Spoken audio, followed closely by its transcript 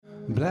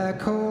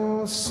Black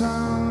hole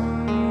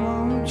sun,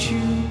 won't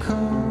you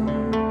come?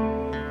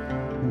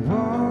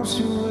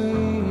 Wash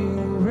away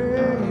your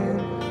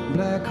red.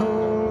 Black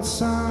hole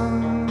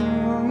sun,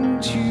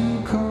 won't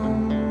you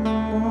come?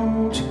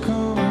 Won't you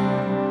come?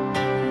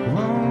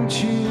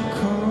 Won't you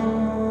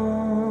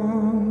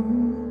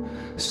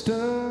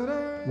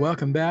come?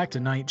 Welcome back to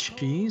Night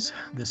Cheese.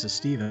 This is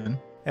Stephen.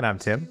 And I'm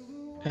Tim.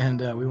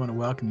 And we want to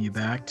welcome you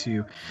back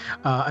to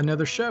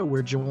another show.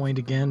 We're joined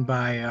again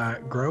by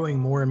growing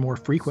more and more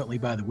frequently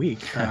by the week.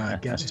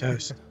 Guest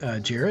host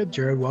Jared.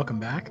 Jared, welcome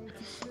back.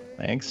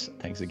 Thanks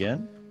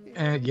again.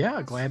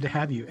 Yeah, glad to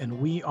have you. And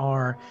we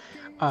are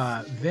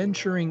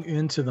venturing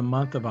into the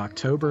month of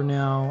October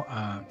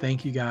now.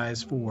 Thank you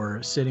guys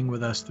for sitting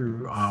with us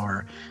through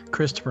our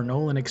Christopher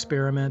Nolan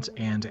experiment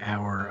and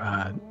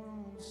our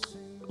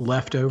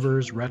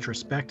Leftovers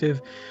retrospective.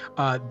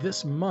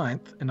 This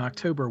month in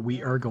October,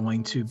 we are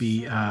going to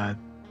be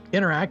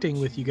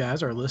interacting with you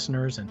guys, our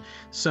listeners, and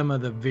some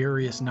of the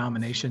various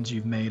nominations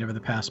you've made over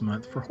the past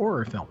month for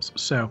horror films.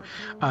 So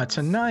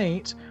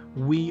tonight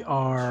we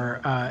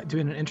are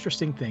doing an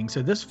interesting thing.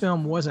 So this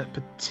film wasn't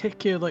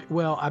particularly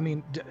well. I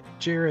mean,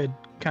 Jared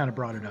kind of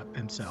brought it up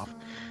himself.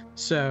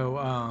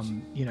 So,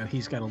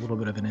 he's got a little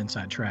bit of an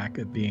inside track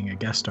of being a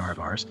guest star of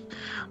ours,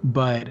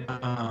 but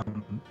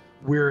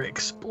we're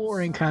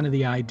exploring kind of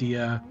the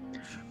idea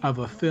of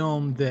a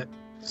film that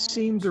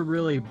seemed to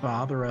really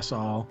bother us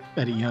all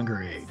at a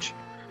younger age.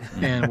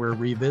 And we're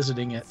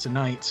revisiting it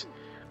tonight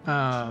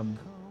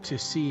to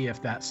see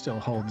if that still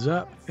holds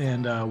up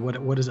and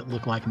what does it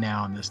look like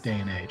now in this day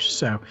and age.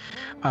 So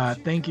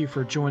thank you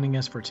for joining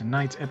us for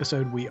tonight's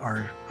episode. We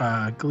are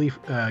I've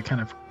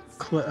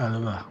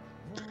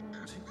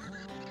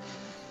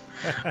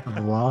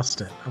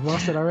lost it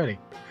already.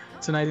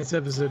 Tonight's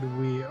episode,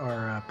 we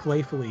are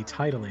playfully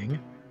titling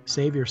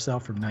Save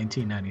Yourself from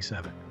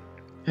 1997,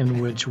 in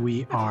which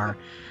we are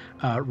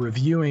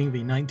reviewing the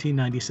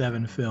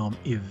 1997 film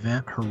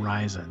Event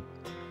Horizon.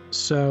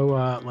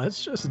 So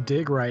let's just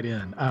dig right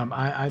in.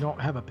 I don't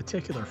have a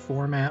particular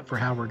format for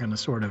how we're going to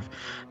sort of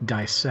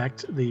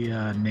dissect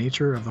the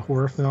nature of the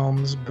horror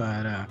films,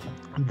 but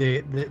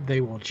they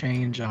will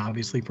change,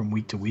 obviously, from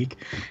week to week,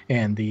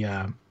 and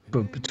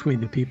between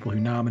the people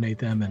who nominate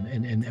them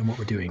and what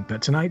we're doing.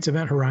 But tonight's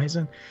Event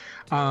Horizon,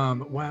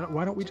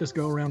 why don't we just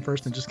go around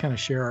first and just kind of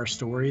share our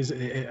stories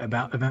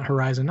about Event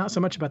Horizon? Not so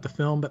much about the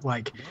film, but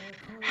like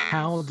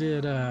how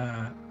did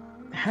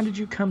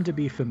you come to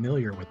be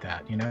familiar with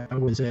that?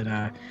 Was it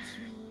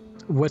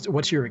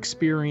what's your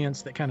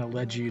experience that kind of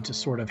led you to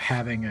sort of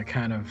having a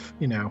kind of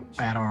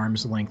at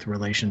arm's length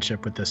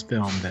relationship with this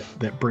film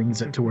that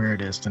brings it to where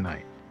it is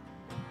tonight?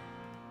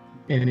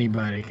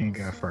 Anybody can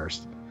go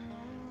first.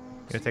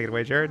 You gonna take it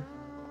away, Jared?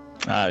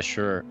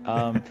 Sure.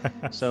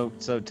 So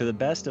to the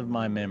best of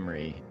my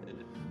memory,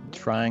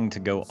 trying to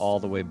go all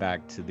the way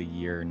back to the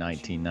year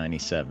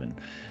 1997,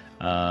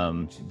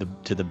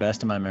 to the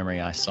best of my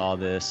memory, I saw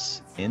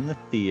this in the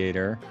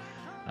theater.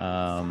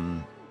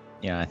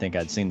 I think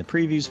I'd seen the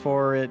previews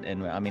for it,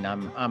 and I mean,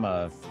 I'm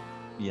a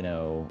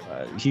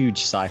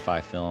huge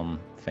sci-fi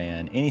film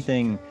fan.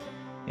 Anything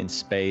in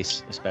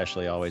space,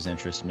 especially, always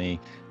interests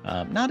me.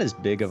 Not as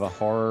big of a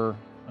horror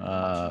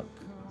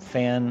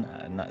fan.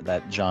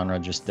 That genre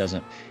just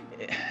doesn't,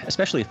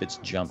 especially if it's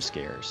jump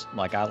scares.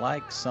 Like, I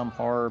like some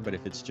horror, but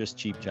if it's just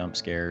cheap jump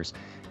scares,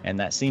 and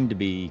that seemed to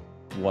be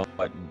what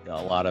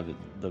a lot of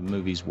the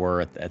movies were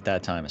at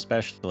that time,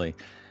 especially,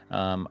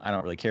 I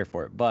don't really care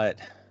for it. But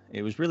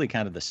it was really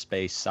kind of the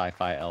space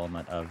sci-fi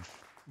element of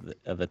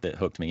it that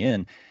hooked me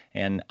in,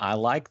 and I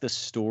like the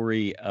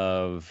story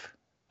of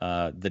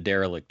the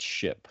derelict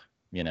ship,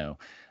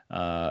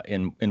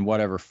 in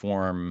whatever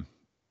form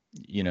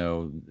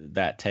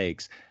that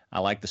takes. I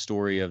like the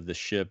story of the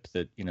ship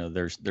that,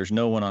 there's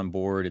no one on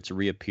board. It's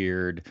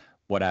reappeared.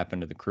 What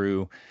happened to the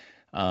crew?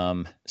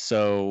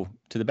 So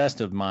to the best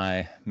of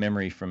my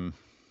memory from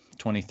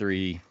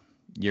 23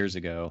 years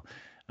ago,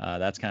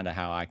 that's kind of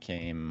how I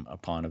came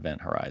upon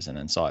Event Horizon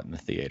and saw it in the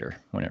theater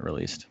when it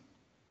released.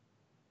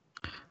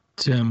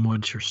 Tim,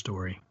 what's your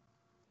story?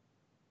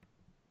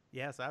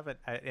 Yes, I have an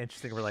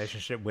interesting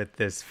relationship with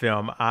this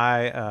film.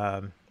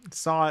 I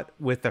saw it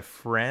with a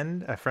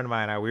friend of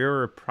mine and I. We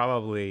were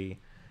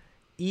probably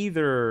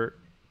either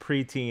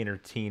preteen or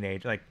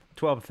teenage, like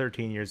 12,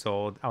 13 years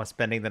old. I was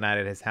spending the night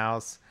at his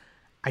house.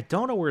 I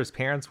don't know where his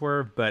parents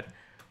were, but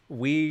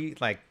we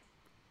I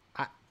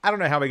don't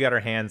know how we got our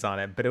hands on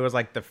it, but it was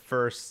like the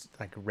first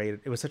rated.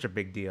 It was such a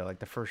big deal, like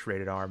the first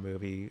rated R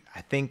movie.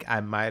 I think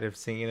I might have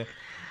seen it,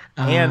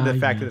 and the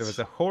fact that it was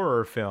a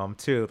horror film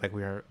too. Like,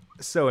 we were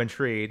so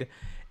intrigued.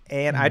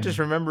 And I just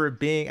remember it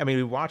being, I mean,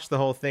 we watched the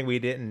whole thing. We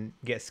didn't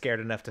get scared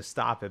enough to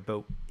stop it,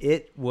 but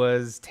it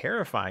was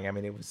terrifying. I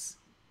mean, it was,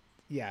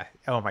 yeah.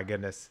 Oh my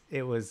goodness.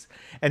 It was.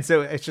 And so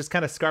it's just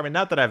kind of scarred me.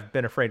 Not that I've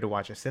been afraid to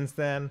watch it since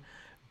then,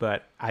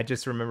 but I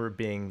just remember it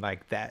being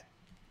like that,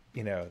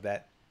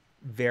 that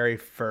very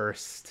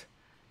first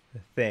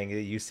thing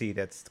that you see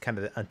that's kind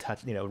of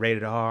untouched,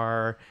 rated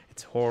R,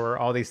 it's horror,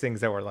 all these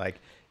things that were like,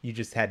 you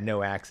just had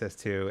no access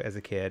to as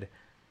a kid.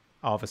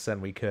 all of a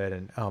sudden we could,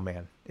 and oh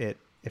man, it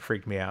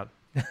freaked me out.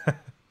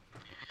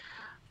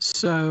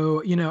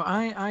 So,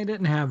 I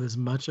didn't have as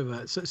much of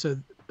a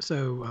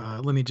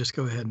let me just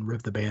go ahead and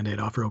rip the Band-Aid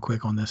off real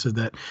quick on this. Is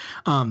that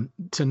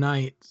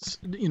tonight,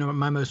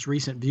 my most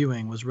recent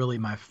viewing was really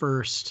my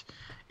first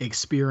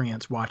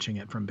experience watching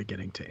it from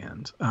beginning to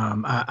end.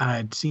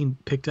 I'd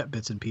picked up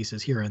bits and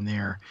pieces here and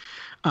there.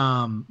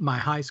 My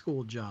high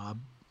school job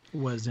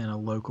was in a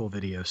local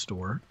video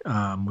store,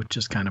 which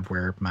is kind of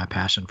where my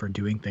passion for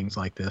doing things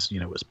like this,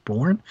 was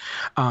born.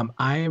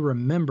 I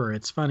remember,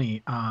 it's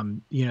funny,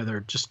 there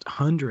are just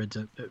hundreds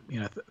of,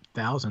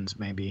 thousands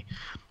maybe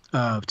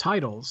of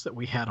titles that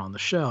we had on the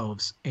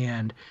shelves.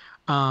 And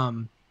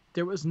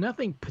there was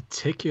nothing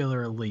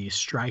particularly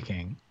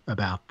striking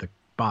about the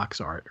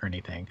box art or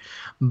anything,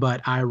 but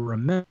I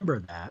remember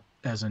that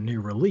as a new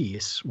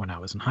release when I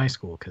was in high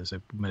school, because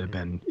it would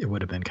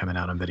have been coming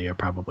out on video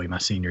probably my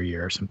senior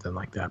year or something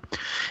like that.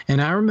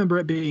 And I remember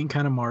it being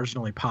kind of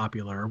marginally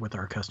popular with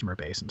our customer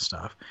base and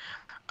stuff.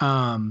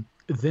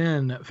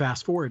 Then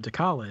fast forward to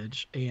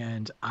college,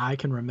 and I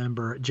can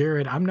remember,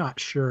 Jared, I'm not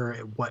sure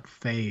at what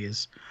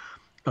phase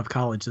of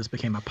college this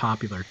became a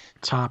popular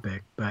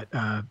topic, but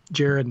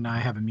Jared and I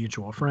have a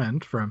mutual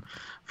friend from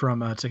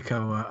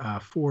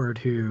Toccoa, Ford,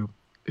 who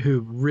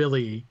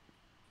really,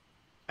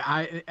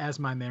 as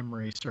my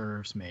memory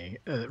serves me,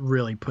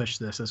 really pushed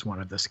this as one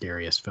of the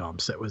scariest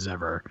films that was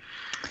ever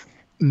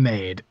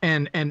made.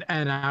 And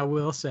I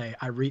will say,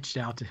 I reached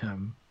out to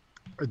him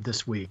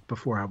this week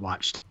before I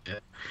watched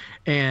it,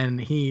 and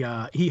he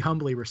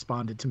humbly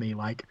responded to me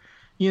like,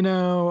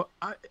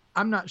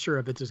 I'm not sure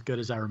if it's as good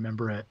as I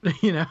remember it.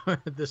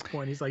 At this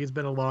point, he's like, it's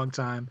been a long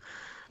time,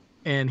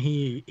 and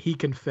he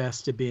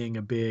confessed to being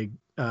a big,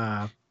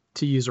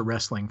 to use a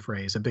wrestling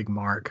phrase, a big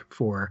mark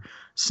for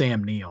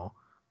Sam Neill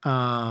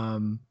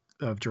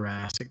of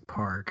Jurassic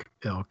Park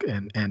ilk,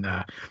 and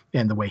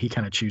the way he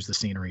kind of chews the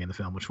scenery in the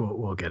film, which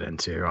we'll get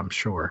into, I'm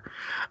sure.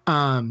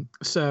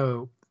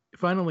 So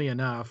funnily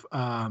enough,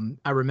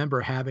 I remember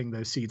having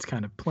those seeds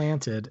kind of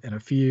planted, and a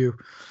few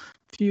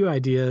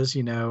ideas,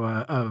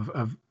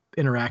 of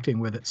interacting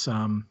with it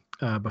some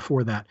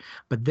before that.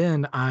 But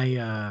then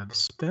I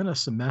spent a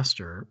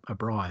semester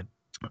abroad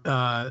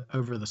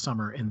over the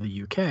summer in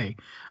the UK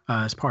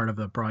as part of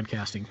the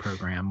broadcasting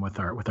program with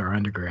our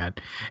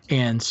undergrad.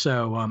 And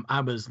so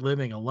I was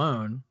living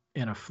alone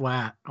in a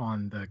flat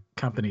on the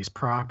company's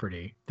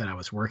property that I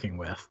was working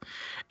with.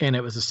 And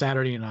it was a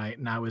Saturday night,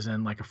 and I was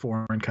in like a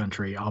foreign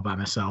country all by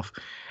myself.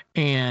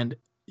 And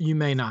you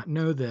may not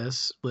know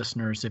this,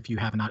 listeners, if you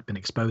have not been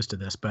exposed to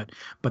this, but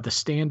the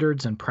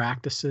standards and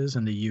practices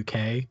in the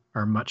UK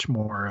are much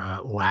more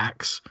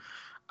lax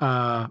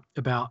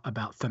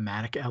about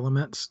thematic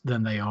elements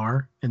than they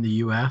are in the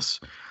U.S.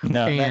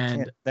 No,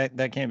 and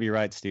that can't be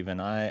right,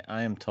 Stephen. I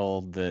am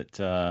told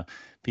that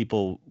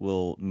people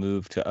will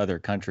move to other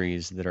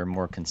countries that are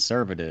more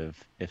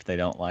conservative if they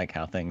don't like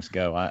how things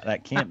go.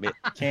 That can't be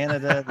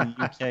Canada, the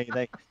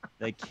UK.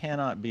 They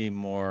cannot be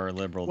more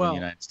liberal than the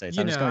United States.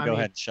 I'm just going to go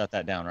ahead and shut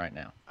that down right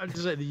now. I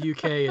just say the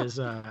UK is,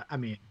 well,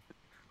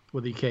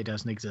 the UK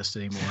doesn't exist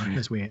anymore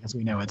as we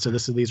know it. So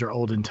these are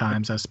olden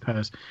times, I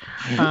suppose.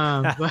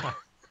 But,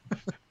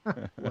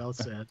 well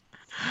said.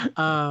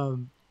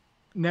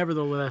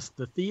 Nevertheless,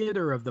 the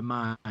theater of the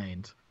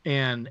mind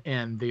and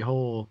the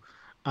whole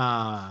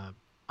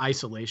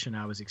isolation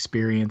I was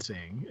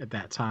experiencing at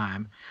that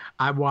time,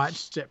 I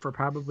watched it for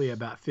probably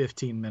about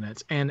 15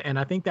 minutes. And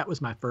I think that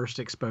was my first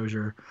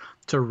exposure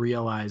to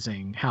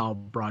realizing how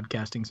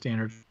broadcasting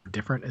standards are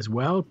different as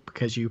well,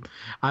 because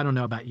I don't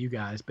know about you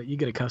guys, but you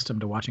get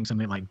accustomed to watching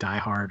something like Die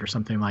Hard or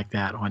something like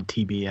that on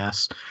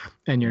TBS,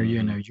 and you're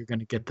going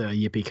to get the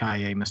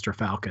Yippee-Ki-Yay Mr.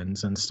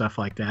 Falcons and stuff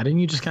like that. And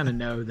you just kind of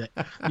know that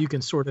you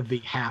can sort of be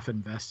half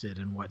invested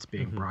in what's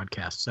being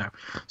broadcast.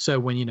 So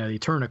when, you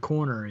turn a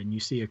corner and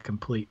you see a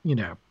complete,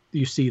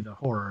 you see the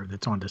horror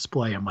that's on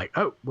display, I'm like,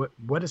 oh,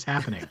 what is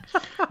happening?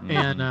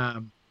 And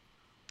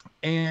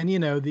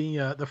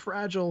the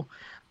fragile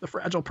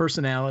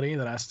personality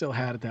that I still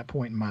had at that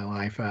point in my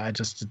life, I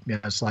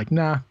was like,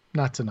 nah,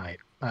 not tonight.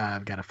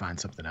 I've got to find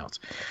something else.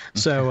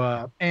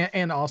 So,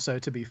 and also,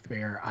 to be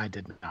fair, I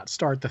did not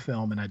start the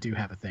film, and I do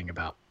have a thing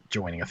about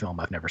joining a film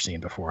I've never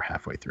seen before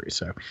halfway through.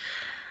 So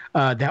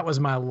that was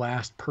my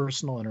last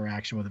personal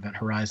interaction with Event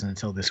Horizon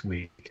until this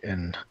week.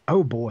 And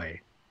oh boy,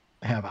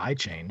 have I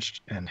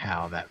changed, and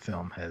how that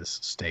film has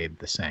stayed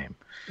the same.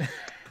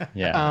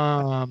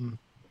 Yeah.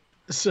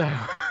 So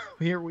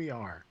here we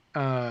are,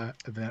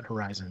 Event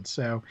Horizon.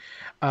 So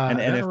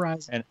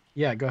Horizon.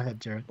 Yeah, go ahead,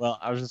 Jared. Well,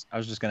 I was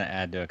just going to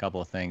add to a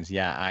couple of things.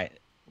 Yeah,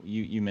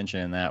 you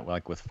mentioned in that,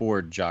 like with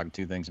Ford, jogged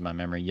two things in my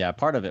memory. Yeah,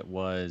 part of it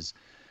was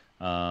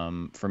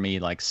for me,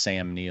 like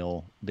Sam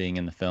Neill being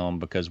in the film,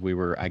 because we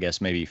were, I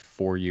guess, maybe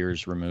 4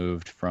 years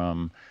removed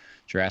from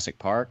Jurassic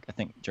Park. I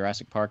think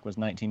Jurassic Park was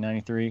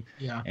 1993.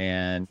 Yeah.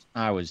 And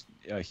I was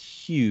a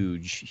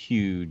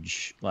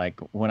huge, like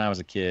when I was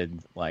a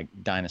kid, like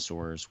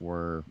dinosaurs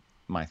were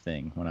my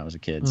thing when I was a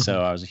kid.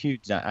 So I was a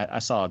huge, I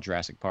saw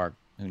Jurassic Park,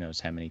 who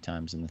knows how many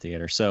times in the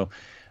theater. So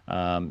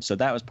So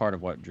that was part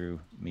of what drew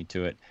me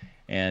to it.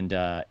 And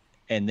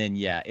then,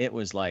 yeah, it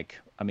was like,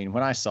 I mean,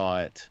 when I saw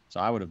it, so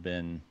I would have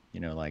been,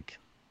 like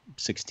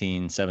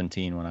 16,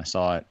 17 when I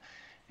saw it.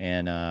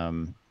 And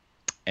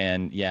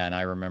yeah, and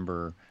I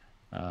remember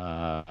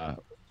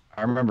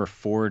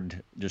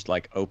Ford just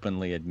like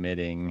openly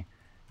admitting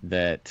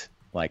that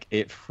like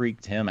it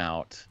freaked him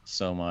out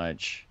so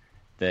much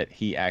that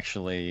he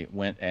actually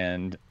went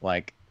and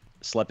like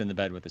slept in the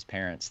bed with his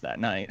parents that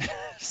night.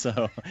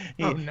 So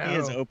Oh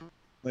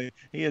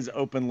he has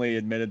openly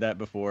admitted that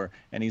before,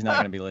 and he's not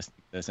going to be listening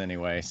to this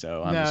anyway.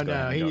 So I'm just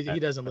going to go ahead he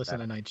doesn't with listen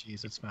that. to Night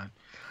Cheese. It's fine.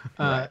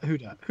 Right.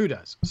 Who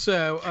does?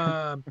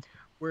 So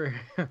we're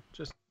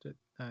just.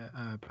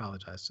 I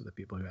apologize to the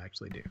people who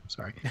actually do.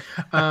 Sorry.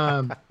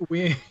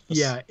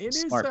 Yeah, it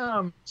is. Smart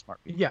people.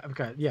 Yeah.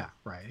 Okay. Yeah.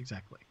 Right.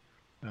 Exactly.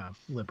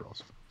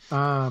 Liberals. So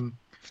I'm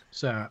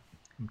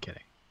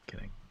kidding.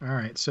 All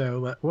right.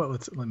 So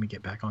let me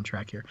get back on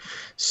track here.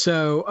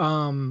 So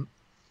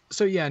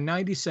yeah,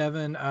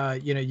 97,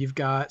 you've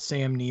got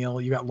Sam Neill,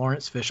 you got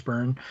Lawrence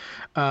Fishburne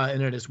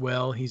in it as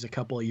well. He's a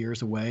couple of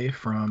years away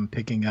from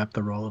picking up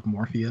the role of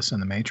Morpheus in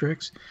The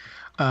Matrix.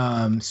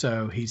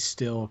 So he's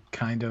still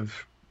kind of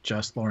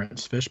just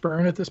Lawrence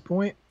Fishburne at this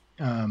point.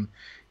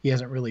 He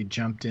hasn't really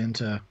jumped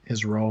into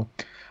his role.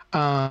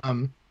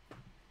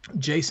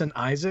 Jason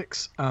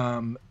Isaacs,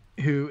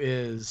 who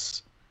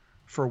is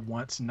for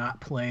once not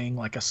playing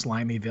like a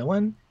slimy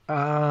villain.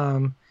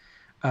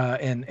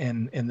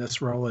 In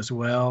this role as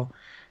well.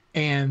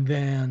 And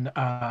then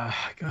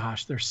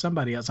gosh, there's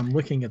somebody else. I'm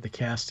looking at the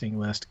casting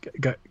list.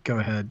 Go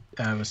ahead.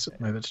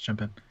 Let's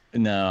jump in.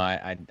 No,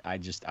 I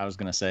was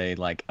gonna say,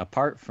 like,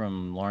 apart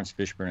from Lawrence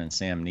Fishburne and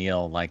Sam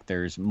Neill, like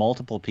there's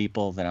multiple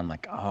people that I'm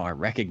like, oh, I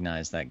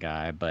recognize that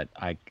guy, but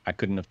I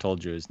couldn't have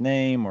told you his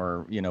name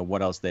or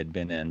what else they'd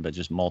been in, but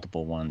just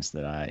multiple ones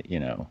that I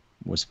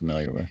was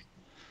familiar with.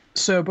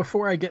 So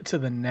before I get to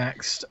the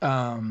next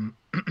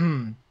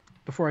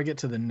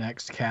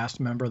cast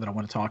member that I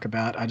want to talk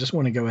about, I just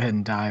want to go ahead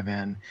and dive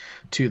in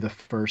to the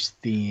first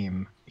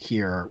theme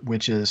here,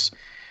 which is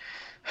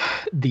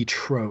the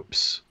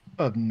tropes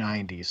of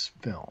 90s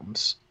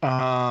films.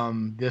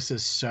 This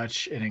is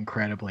such an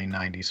incredibly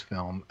 90s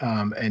film.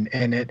 And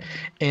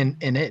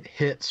it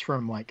hits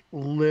from like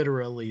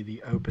literally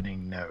the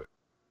opening note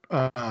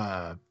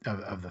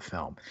of the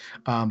film.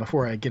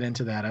 Before I get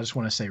into that, I just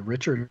want to say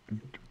Richard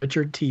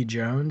T.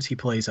 Jones. He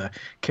plays a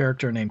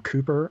character named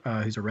Cooper,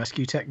 who's a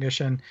rescue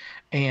technician,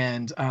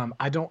 and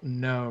I don't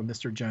know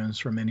Mr. Jones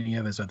from any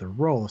of his other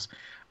roles,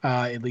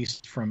 at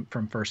least from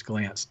first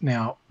glance.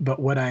 Now, but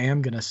what I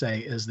am going to say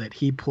is that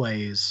he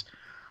plays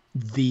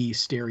the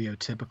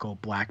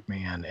stereotypical black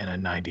man in a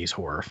 90s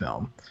horror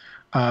film,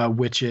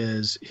 which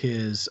is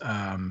his.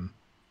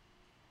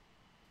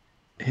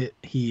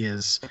 He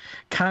is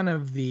kind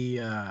of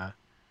the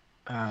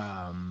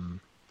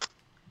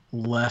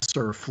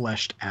lesser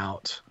fleshed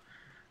out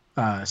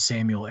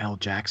Samuel L.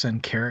 Jackson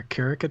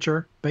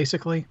caricature,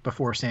 basically,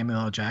 before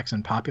Samuel L.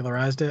 Jackson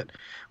popularized it,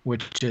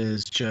 which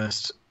is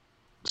just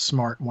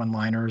smart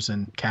one-liners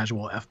and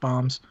casual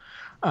F-bombs.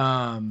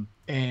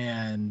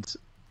 And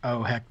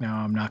oh, heck no,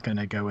 I'm not going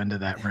to go into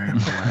that room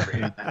or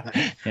whatever.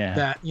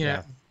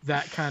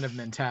 That kind of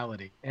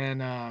mentality.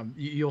 And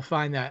you'll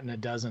find that in a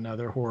dozen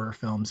other horror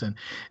films. And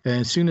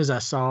as soon as I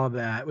saw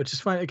that, which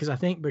is funny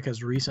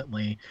because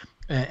recently,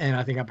 and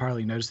I think I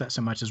probably noticed that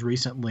so much as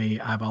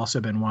recently, I've also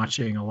been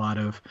watching a lot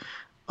of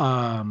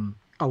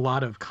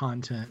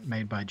content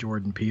made by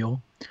Jordan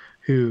Peele,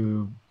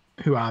 who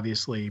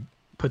obviously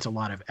puts a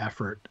lot of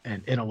effort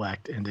and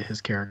intellect into his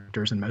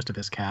characters, and most of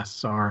his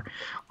casts are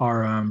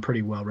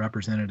pretty well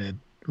represented in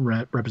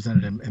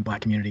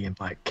Black community and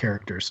Black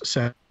characters.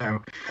 So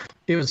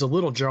it was a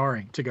little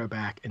jarring to go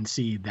back and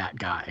see that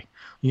guy,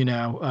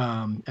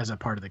 as a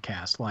part of the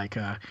cast. Like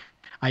I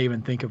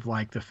even think of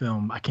like the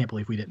film. I can't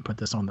believe we didn't put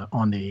this on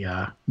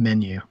the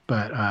menu,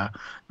 but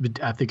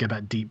I think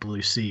about Deep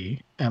Blue Sea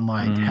and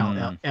like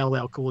how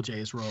LL Cool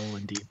J's role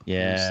in Deep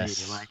Blue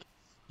Sea, like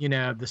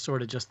the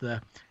sort of just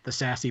the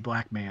sassy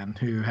black man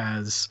who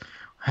has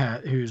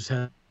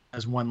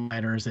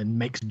one-liners and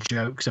makes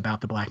jokes about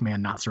the black man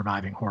not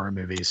surviving horror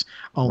movies,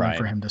 only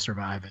for him to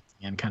survive at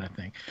the end, kind of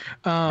thing.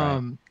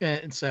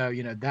 And so,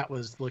 that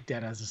was looked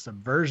at as a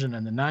subversion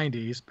in the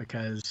 90s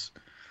because,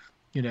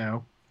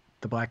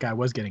 the black guy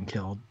was getting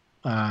killed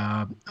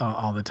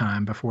all the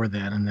time before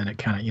then. And then it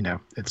kind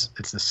of, it's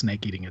the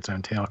snake eating its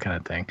own tail kind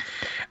of thing.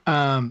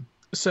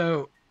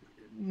 So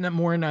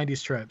more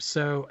 90s tropes.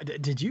 So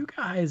did you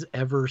guys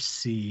ever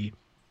see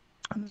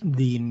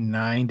the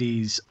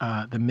 90s,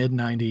 the mid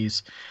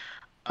 90s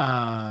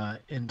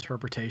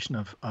interpretation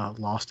of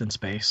Lost in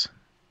Space?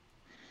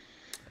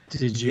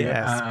 Did you?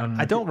 Yes.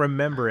 I don't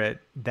remember it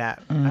I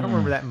don't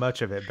remember that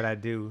much of it, but I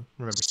do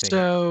remember seeing it.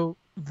 So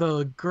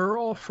the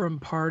girl from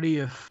Party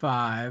of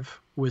Five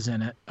was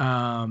in it.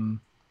 The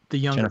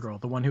younger girl,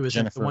 the one who was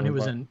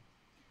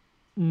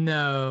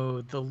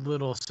no, the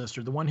little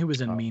sister, the one who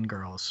was in Mean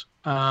Girls.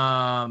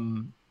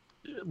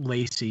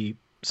 Lacey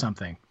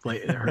something.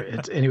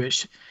 Anyway,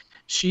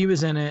 she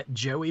was in it.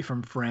 Joey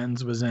from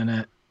Friends was in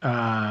it.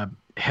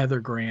 Heather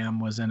Graham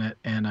was in it,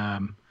 and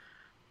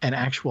an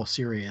actual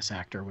serious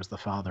actor was the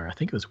father. I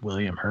think it was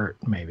William Hurt,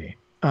 maybe.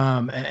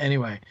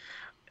 Anyway,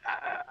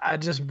 I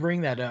just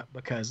bring that up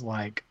because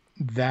like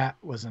that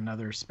was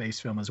another space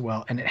film as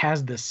well, and it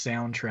has this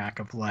soundtrack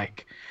of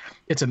like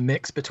it's a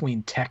mix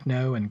between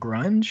techno and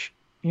grunge,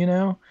 you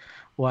know,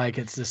 like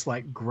it's this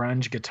like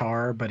grunge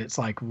guitar, but it's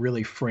like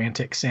really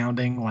frantic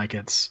sounding, like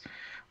it's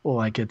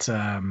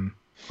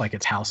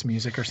house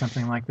music or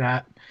something like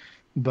that.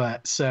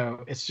 But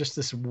so it's just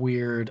this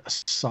weird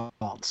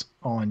assault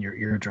on your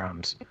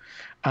eardrums,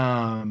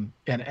 and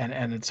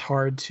it's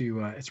hard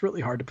to it's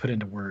really hard to put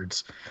into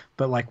words,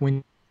 but like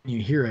when you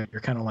hear it,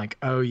 you're kind of like,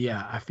 oh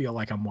yeah, I feel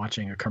like I'm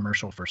watching a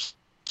commercial for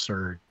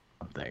Surge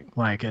something.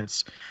 Like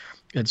it's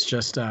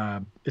just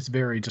it's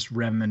very just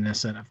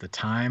reminiscent of the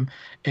time,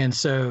 and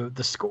so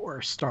the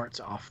score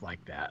starts off like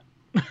that,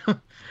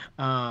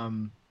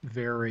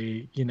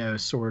 very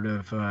sort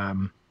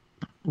of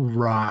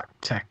rock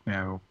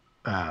techno.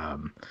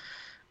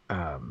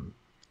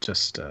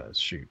 Just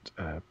shoot,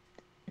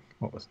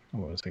 what was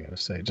I gonna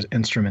say? Just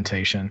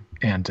instrumentation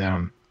and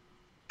and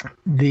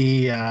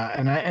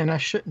I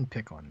shouldn't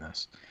pick on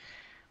this,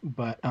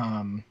 but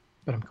I'm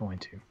going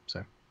to,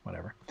 so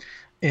whatever.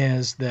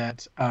 Is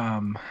that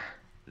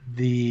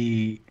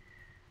the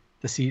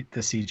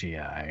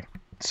CGI?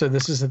 So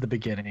this is at the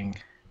beginning.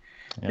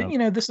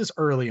 Yeah. This is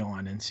early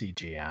on in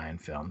CGI and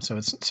film, so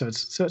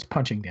it's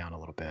punching down a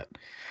little bit.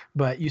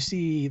 But you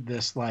see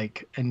this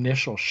like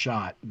initial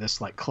shot,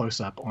 this like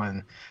close up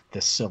on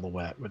this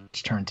silhouette,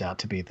 which turns out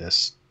to be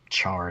this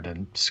charred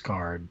and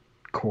scarred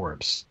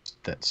corpse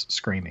that's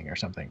screaming or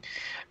something.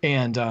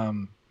 And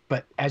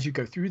but as you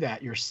go through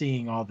that, you're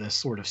seeing all this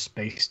sort of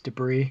space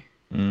debris.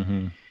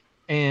 Mm-hmm.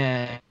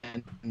 And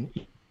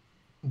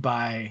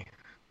by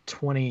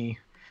 20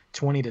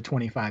 to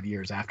 25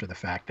 years after the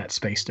fact, that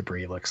space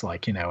debris looks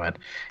like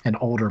an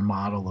older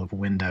model of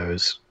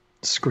Windows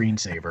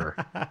screensaver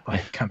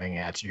like coming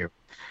at you,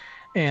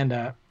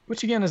 and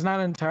which again is not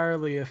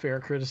entirely a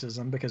fair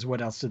criticism, because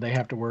what else did they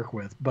have to work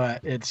with?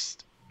 But it's,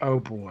 oh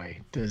boy,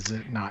 does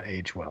it not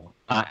age well.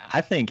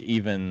 I think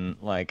even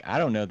like, I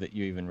don't know that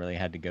you even really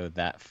had to go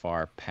that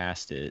far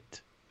past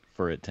it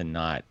for it to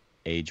not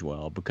age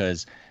well,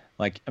 because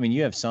like, I mean,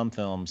 you have some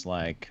films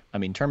like, I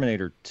mean,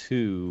 Terminator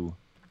 2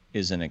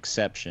 is an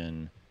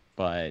exception,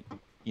 but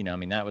I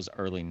mean, that was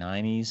early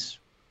 90s.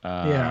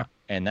 Yeah.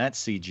 And that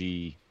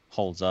CG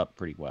holds up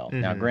pretty well.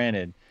 Mm-hmm. Now,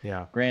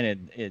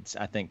 granted, it's,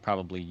 I think,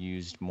 probably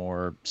used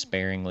more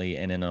sparingly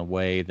and in a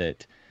way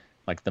that,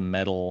 like the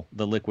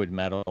liquid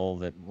metal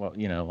that, well,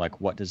 like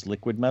what does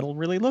liquid metal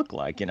really look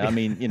like? I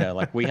mean,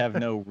 like we have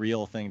no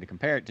real thing to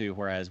compare it to,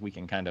 whereas we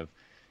can kind of,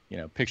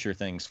 picture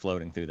things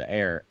floating through the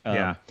air.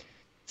 Yeah.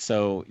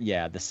 So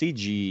yeah, the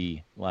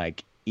CG,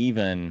 like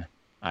even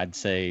I'd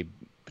say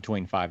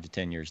between 5 to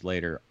 10 years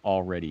later,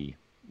 already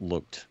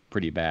looked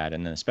pretty bad.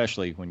 And then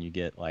especially when you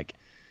get like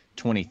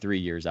 23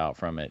 years out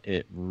from it,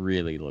 it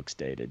really looks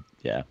dated.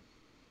 Yeah.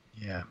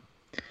 Yeah.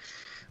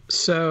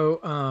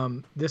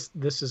 So this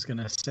is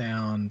gonna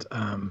sound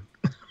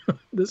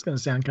this is gonna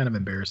sound kind of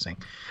embarrassing,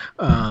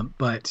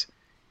 but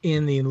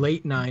in the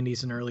late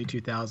 90s and early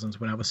 2000s,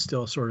 when I was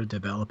still sort of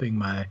developing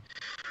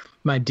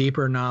my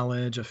deeper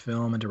knowledge of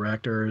film and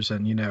directors,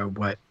 and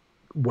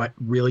what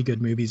really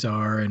good movies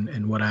are,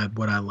 and what I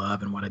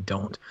love and what I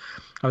don't,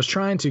 I was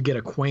trying to get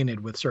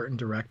acquainted with certain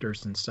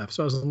directors and stuff.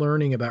 So I was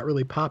learning about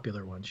really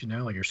popular ones,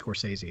 like your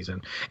Scorsese's,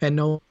 and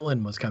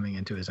Nolan was coming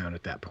into his own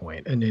at that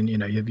point. And then, you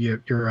have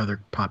your other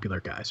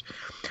popular guys.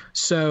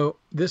 So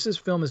this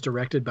film is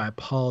directed by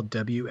Paul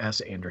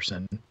W.S.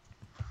 Anderson,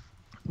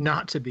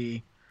 not to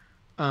be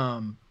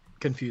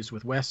confused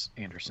with Wes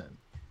Anderson,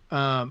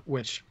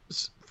 which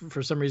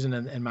for some reason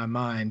in my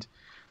mind,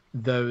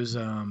 those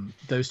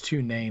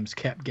two names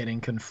kept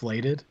getting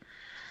conflated.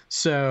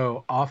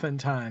 So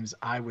oftentimes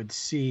I would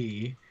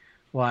see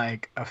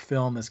like a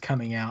film is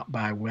coming out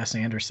by Wes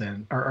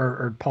Anderson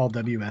or Paul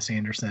W.S.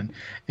 Anderson,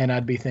 and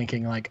I'd be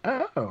thinking like,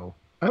 oh,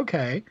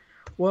 okay,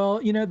 well,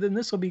 then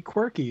this will be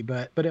quirky,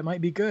 but it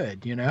might be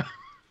good,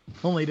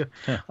 only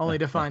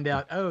to find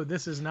out, oh,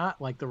 this is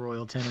not like the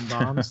Royal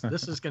Tenenbaums.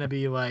 This is going to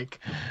be like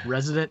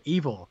Resident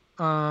Evil,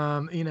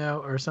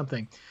 or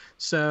something.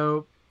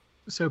 So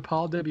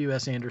Paul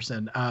W.S.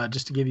 Anderson,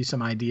 just to give you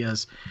some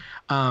ideas,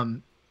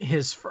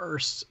 his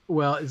first,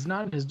 well, it's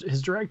not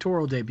his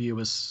directorial debut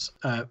was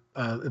a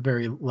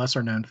very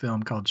lesser known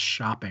film called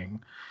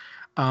Shopping,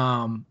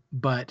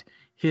 but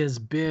his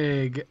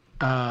big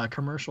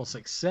commercial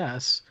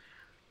success,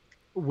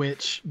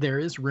 which there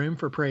is room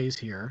for praise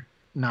here,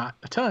 not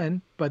a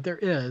ton, but there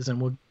is,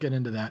 and we'll get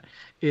into that,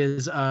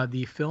 is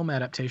the film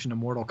adaptation of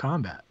Mortal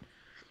Kombat.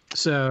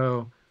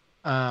 So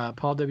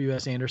Paul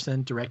W.S.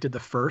 Anderson directed the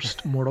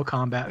first Mortal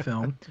Kombat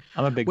film.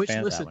 I'm a big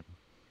fan of that one.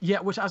 Yeah,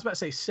 which I was about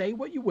to say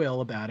what you will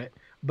about it,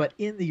 but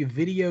in the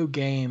video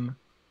game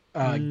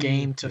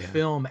game to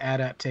film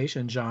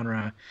adaptation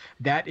genre,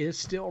 that is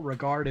still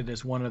regarded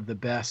as one of the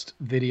best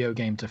video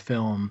game to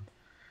film.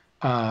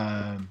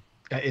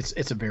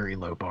 It's a very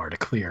low bar to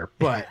clear,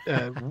 but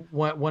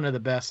one of the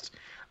best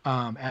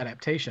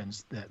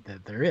adaptations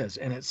that there is,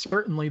 and it's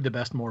certainly the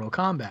best Mortal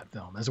Kombat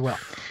film as well.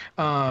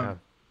 Yeah.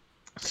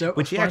 So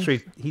Which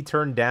he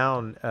turned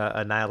down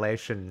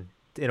Annihilation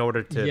in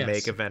order to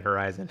make Yes. Event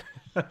Horizon.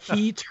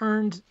 he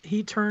turned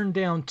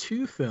down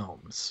two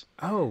films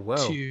Oh, whoa.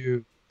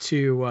 to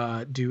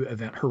do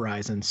Event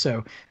Horizon.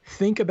 So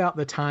think about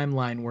the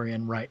timeline we're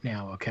in right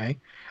now. Okay,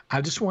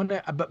 I just want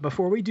to, but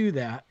before we do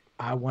that,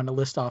 I want to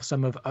list off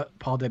some of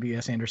Paul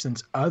W.S.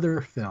 Anderson's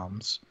other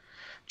films,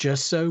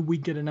 just so we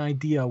get an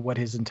idea what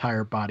his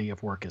entire body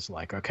of work is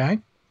like. Okay.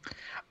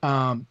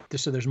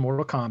 So there's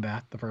Mortal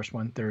Kombat, the first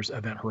one. There's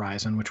Event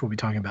Horizon, which we'll be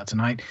talking about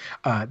tonight.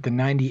 The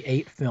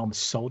 '98 film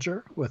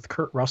Soldier with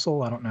Kurt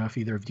Russell. I don't know if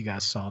either of you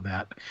guys saw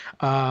that.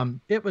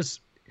 It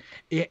was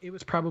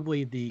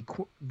probably the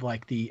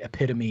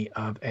epitome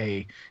of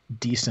a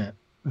decent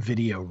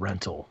video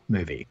rental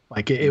movie.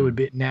 Like it would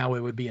be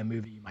a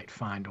movie you might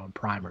find on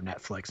Prime or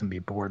Netflix and be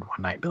bored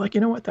one night. Be like,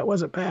 you know what, that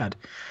wasn't bad,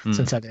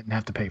 since I didn't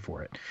have to pay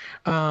for it.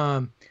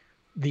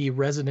 The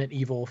Resident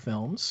Evil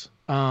films,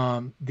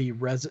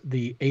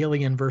 the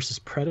Alien versus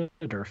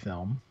Predator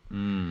film,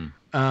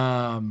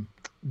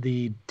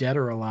 the Dead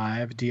or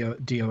Alive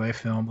DOA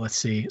film. Let's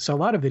see. So a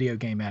lot of video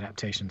game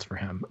adaptations for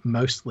him,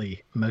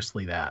 mostly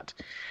that.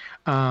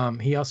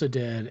 He also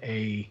did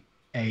a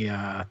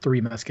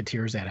Three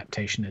Musketeers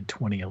adaptation in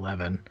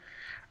 2011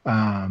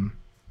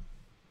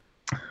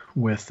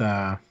 with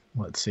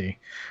let's see.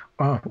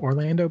 Oh,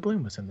 Orlando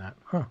Bloom was in that.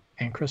 Huh.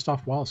 And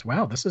Christoph Waltz.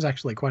 Wow, this is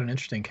actually quite an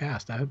interesting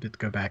cast. I hope to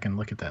go back and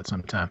look at that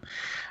sometime.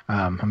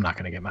 I'm not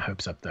going to get my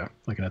hopes up, though,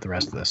 looking at the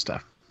rest of this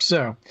stuff.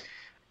 So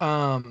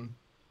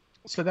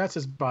that's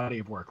his body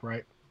of work,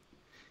 right?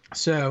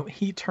 So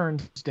he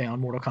turns down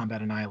Mortal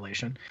Kombat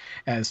Annihilation,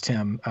 as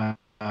Tim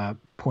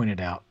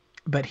pointed out.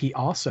 But he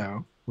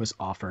also was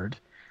offered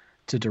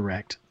to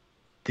direct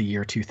the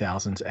year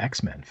 2000's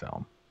X-Men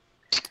film.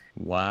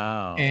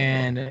 Wow.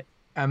 And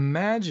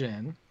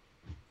imagine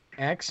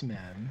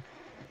X-Men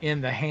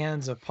in the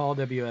hands of Paul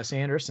W.S.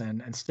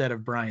 Anderson instead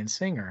of Bryan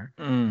Singer.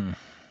 And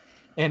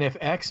if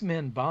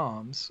X-Men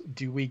bombs,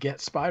 do we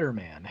get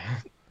Spider-Man?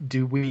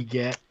 do we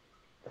get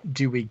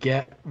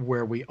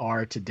where we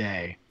are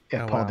today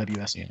if Paul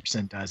W.S.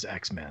 Anderson does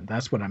X-Men?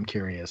 That's what I'm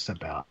curious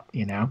about,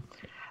 you know?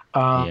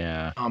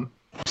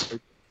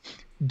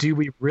 Do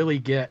we really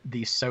get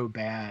the so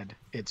bad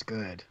it's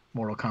good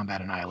Mortal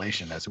Kombat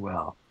Annihilation as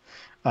well?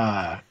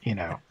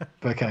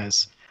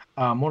 Because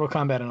Mortal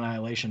Kombat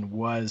Annihilation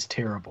was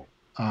terrible.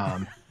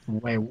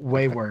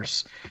 Way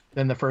worse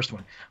than the first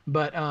one.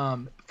 But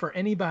for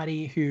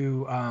anybody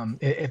who,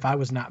 if I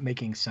was not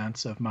making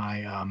sense of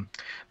my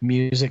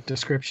music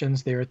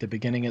descriptions there at the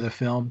beginning of the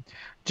film,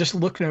 just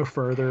look no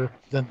further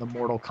than the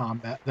Mortal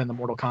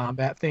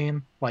Kombat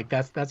theme. Like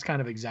that's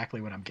kind of exactly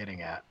what I'm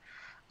getting at.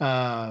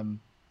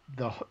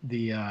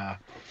 The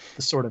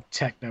sort of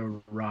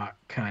techno rock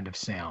kind of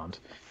sound.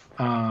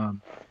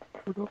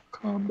 Mortal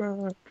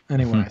Kombat.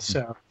 Anyway,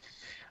 so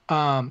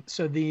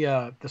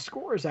the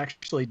score is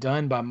actually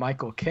done by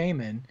Michael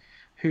Kamen,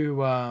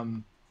 who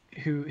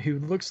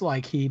looks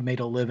like he made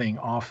a living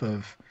off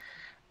of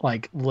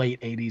like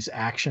late 80s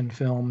action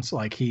films.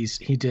 Like he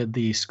did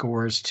the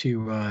scores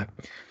to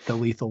the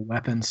Lethal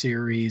Weapon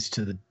series,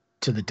 to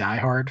the Die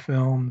Hard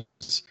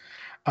films,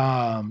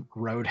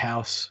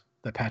 Roadhouse,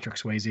 the Patrick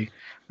Swayze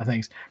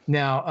things.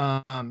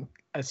 Now,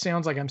 it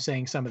sounds like I'm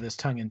saying some of this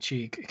tongue in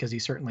cheek because he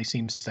certainly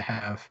seems to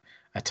have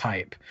a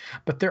type.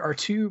 But there are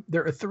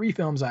three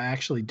films I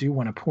actually do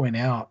want to point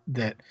out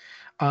that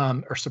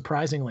are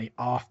surprisingly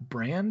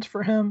off-brand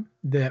for him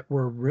that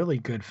were really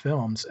good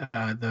films.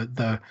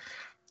 The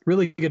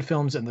really good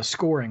films and the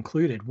score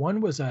included. One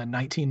was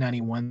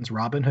 1991's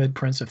Robin Hood,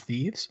 Prince of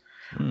Thieves.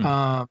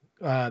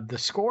 The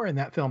score in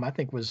that film, I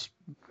think, was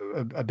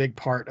a big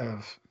part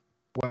of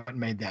what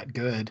made that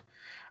good.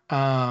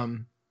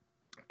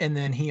 And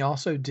then he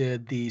also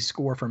did the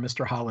score for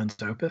Mr. Holland's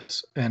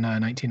Opus in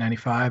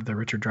 1995, the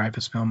Richard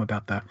Dreyfuss film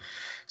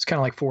it's kind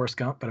of like Forrest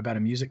Gump, but about a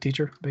music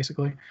teacher,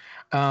 basically.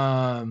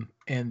 And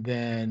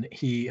then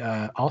he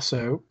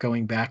also,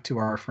 going back to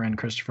our friend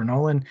Christopher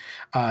Nolan,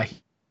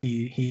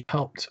 he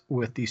helped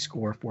with the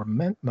score for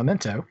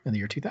Memento in the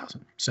year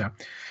 2000. So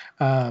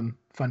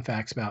fun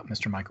facts about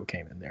Mr. Michael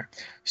Kamen there.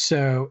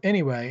 So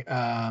anyway,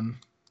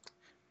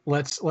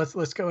 let's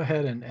go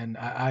ahead and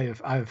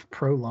I've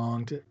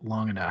prolonged it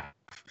long enough.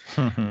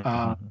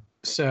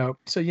 So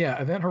yeah,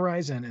 Event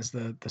Horizon is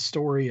the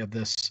story of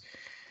this,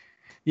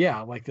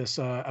 like this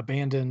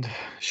abandoned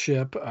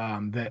ship,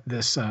 that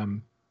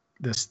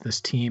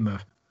this team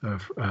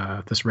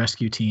of this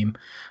rescue team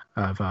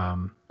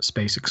of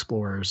space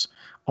explorers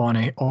on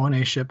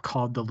a ship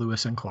called the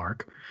Lewis and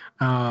Clark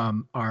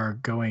are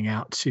going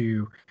out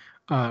to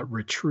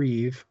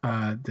retrieve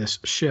this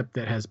ship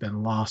that has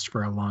been lost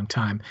for a long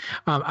time.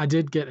 I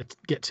did get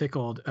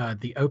tickled.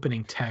 The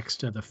opening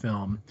text of the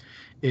film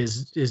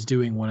is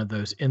doing one of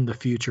those "in the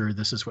future,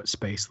 this is what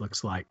space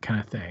looks like" kind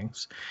of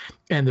things,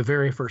 and the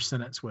very first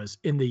sentence was,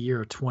 "In the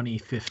year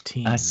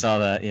 2015." I saw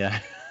that. Yeah.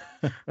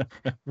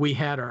 We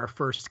had our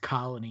first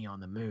colony on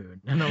the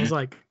moon, and I was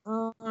like,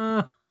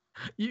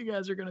 You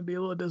guys are going to be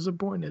a little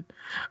disappointed.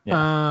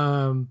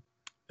 Yeah.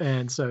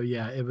 And so,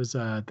 yeah, it was,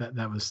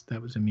 that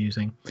was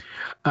amusing.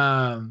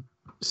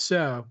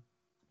 So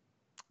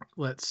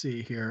let's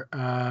see here.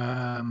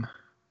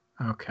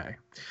 Okay.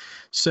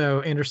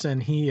 So Anderson,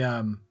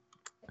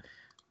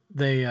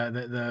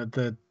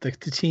 the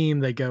team,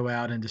 they go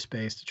out into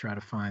space to try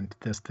to find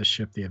the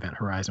ship, the Event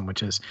Horizon, which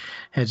has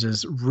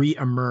just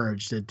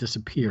re-emerged. It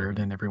disappeared,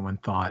 and everyone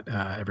thought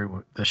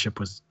the ship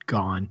was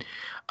gone,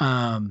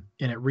 and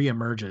it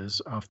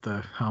re-emerges off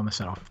the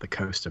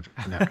coast of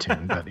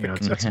Neptune, but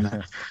it's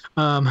not,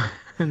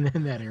 and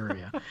in that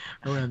area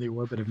around the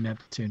orbit of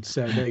Neptune.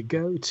 So they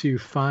go to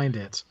find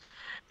it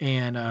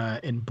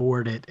and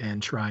board it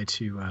and try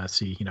to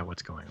see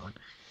what's going on.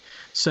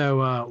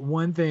 So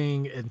one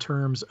thing in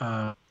terms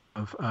of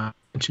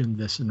mentioned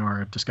this in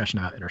our discussion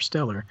about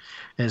Interstellar,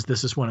 is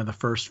this is one of the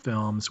first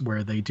films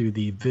where they do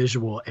the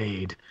visual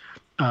aid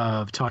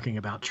of talking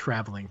about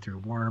traveling through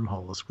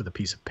wormholes with a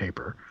piece of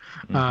paper,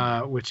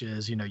 which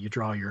is, you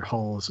draw your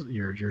holes,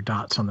 your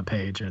dots on the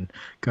page and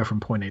go from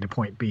point A to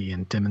point B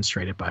and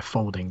demonstrate it by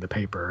folding the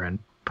paper and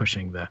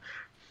pushing the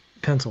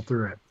pencil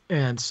through it.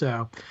 And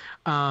so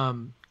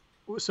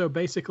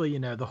basically,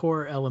 the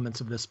horror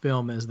elements of this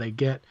film is they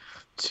get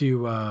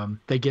to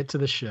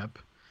the ship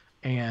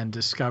and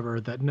discover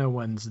that no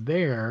one's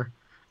there,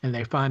 and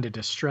they find a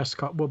distress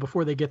call. Well,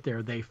 before they get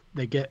there, they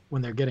get,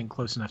 when they're getting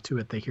close enough to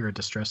it, they hear a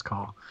distress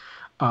call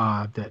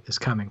that is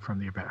coming from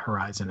the Event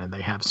Horizon, and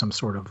they have some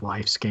sort of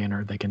life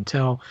scanner. They can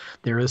tell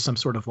there is some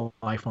sort of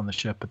life on the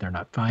ship, but they're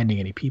not finding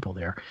any people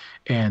there.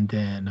 And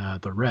then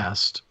the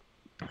rest,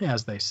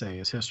 as they say,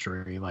 is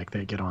history. Like,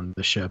 they get on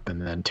the ship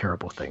and then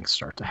terrible things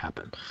start to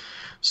happen.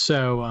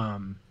 So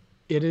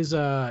it is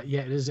it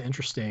is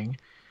interesting.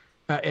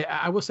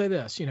 I will say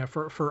this,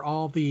 for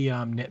all the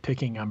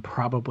nitpicking I'm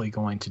probably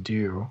going to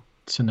do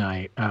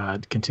tonight,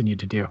 continue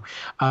to do,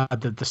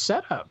 the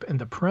setup and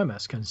the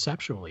premise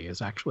conceptually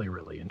is actually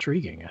really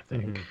intriguing, I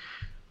think.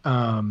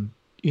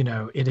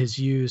 It is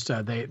used,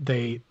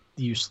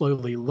 you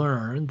slowly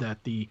learn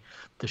that the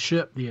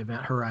ship, the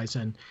Event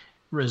Horizon,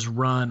 is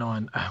run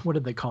on, what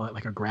did they call it,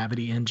 like a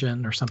gravity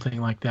engine or something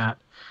like that?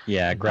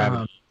 Yeah,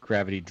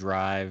 gravity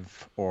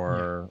drive,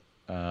 or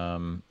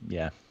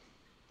yeah.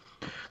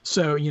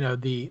 So,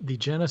 the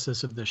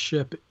genesis of the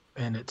ship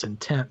and its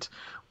intent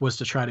was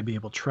to try to be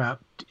able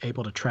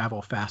to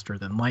travel faster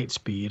than light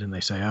speed, and they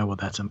say, oh well,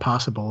 that's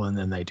impossible, and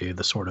then they do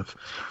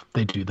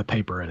the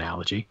paper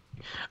analogy,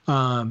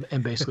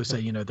 and basically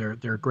say,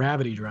 their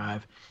gravity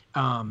drive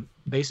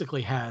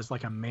basically has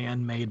like a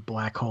man-made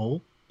black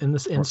hole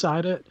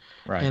inside it,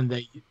 right. and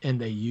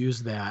they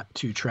use that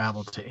to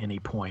travel to any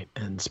point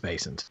in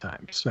space and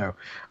time. So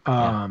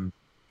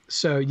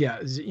So yeah,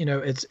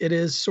 it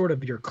is sort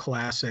of your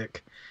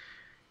classic.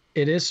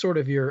 It is sort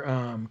of your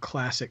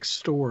classic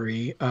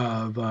story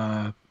of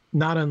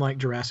not unlike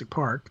Jurassic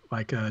Park,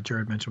 like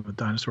Jared mentioned with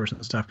dinosaurs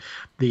and stuff.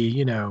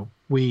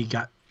 We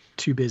got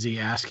too busy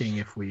asking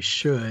if we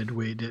should.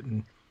 We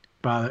didn't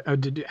bother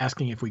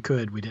asking if we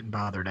could. We didn't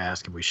bother to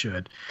ask if we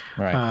should.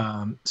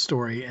 Right.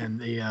 Story,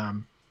 and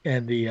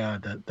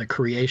the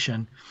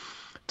creation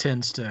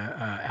tends to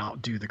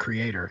outdo the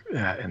creator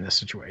in this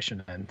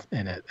situation,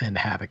 and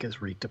havoc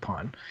is wreaked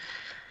upon.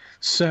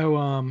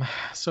 So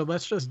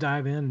let's just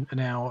dive in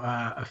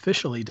now,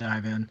 officially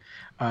dive in,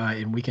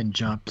 and we can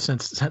jump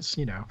since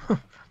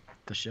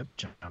the ship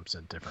jumps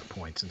at different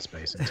points in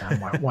space and time.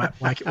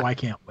 Why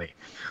can't we?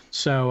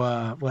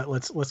 So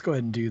let's go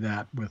ahead and do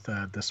that with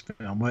this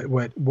film.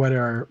 What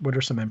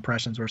are some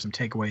impressions or some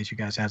takeaways? You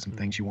guys had some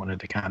things you wanted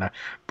to kind of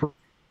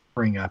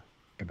bring up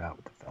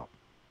about the film.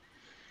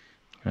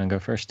 You want to go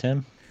first,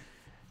 Tim?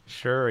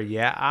 Sure.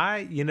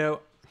 Yeah.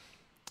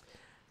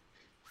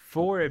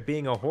 For it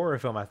being a horror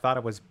film, I thought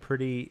it was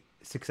pretty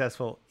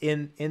successful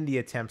in the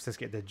attempts to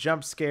get the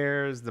jump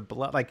scares, the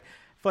blood. Like, I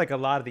feel like a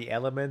lot of the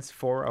elements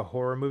for a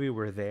horror movie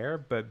were there,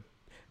 but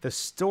the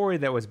story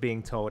that was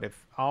being told, it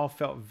all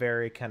felt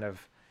very kind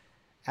of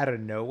out of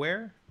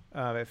nowhere.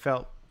 It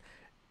felt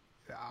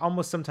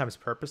almost sometimes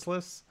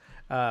purposeless.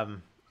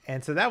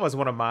 And so that was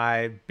one of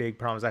my big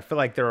problems. I feel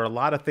like there were a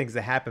lot of things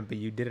that happened, but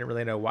you didn't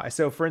really know why.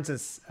 So, for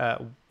instance,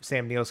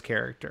 Sam Neill's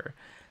character,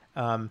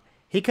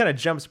 he kind of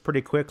jumps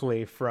pretty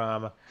quickly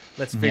from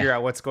let's figure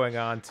out what's going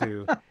on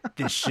to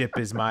this ship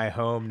is my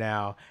home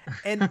now.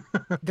 And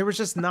there was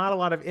just not a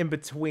lot of in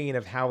between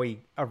of how he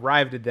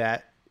arrived at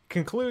that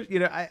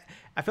conclusion. I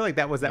feel like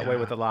that was that way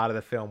with a lot of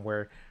the film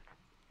where,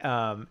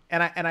 and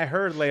I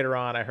heard later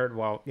on,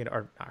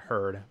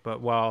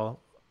 while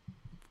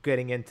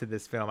getting into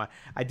this film,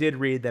 I did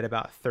read that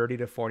about 30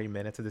 to 40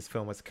 minutes of this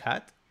film was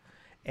cut,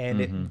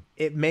 and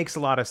it makes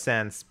a lot of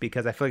sense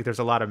because I feel like there's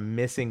a lot of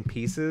missing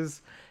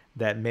pieces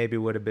that maybe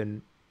would have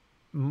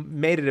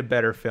made it a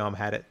better film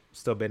had it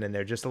still been in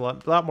there. Just a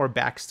lot more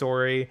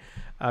backstory,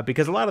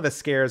 because a lot of the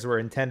scares were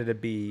intended to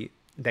be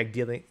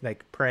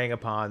preying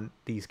upon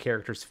these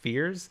characters'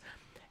 fears,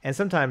 and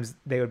sometimes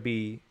they would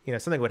be,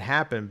 something would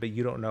happen, but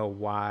you don't know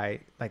why.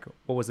 Like,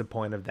 what was the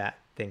point of that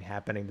thing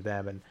happening to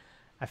them? And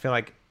I feel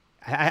like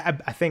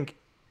I think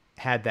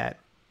had that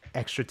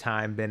extra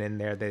time been in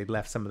there, they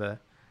left some of the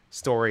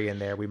story in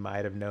there, we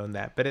might have known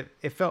that. But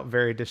it felt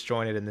very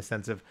disjointed in the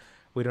sense of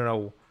we don't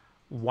know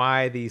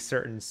why these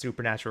certain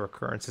supernatural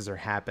occurrences are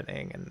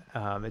happening, and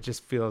it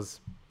just feels,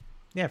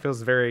 yeah, it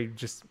feels very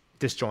just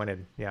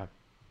disjointed. Yeah.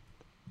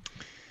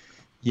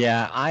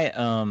 Yeah,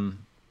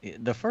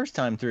 the first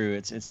time through,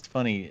 it's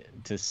funny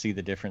to see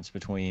the difference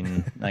between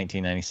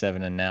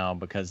 1997 and now,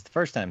 because the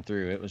first time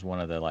through, it was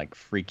one of the like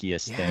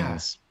freakiest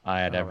things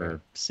I had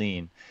ever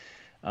seen.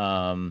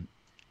 And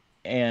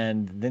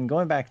then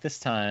going back this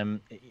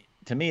time,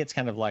 to me, it's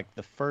kind of like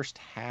the first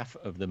half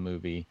of the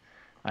movie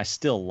I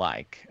still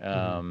like,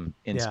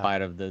 in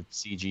spite of the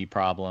CG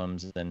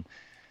problems and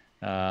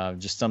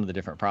just some of the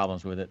different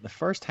problems with it. The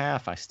first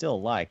half I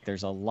still like.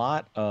 There's a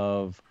lot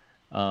of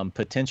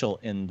potential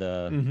in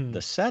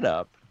the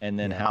setup, and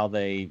then how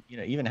they,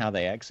 even how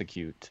they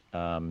execute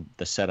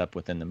the setup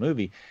within the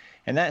movie,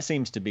 and that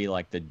seems to be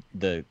like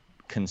the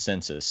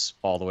consensus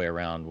all the way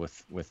around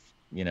with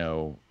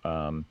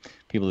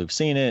people who've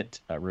seen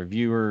it,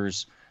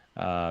 reviewers,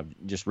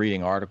 just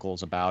reading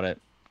articles about it,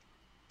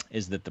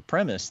 is that the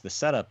premise, the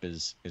setup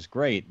is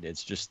great. It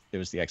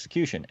was the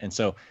execution. And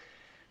so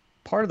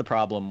part of the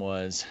problem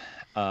was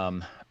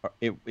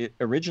it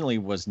originally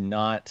was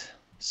not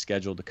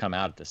scheduled to come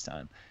out at this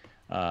time.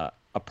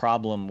 A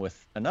problem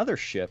with another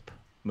ship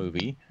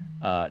movie,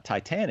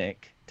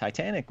 Titanic.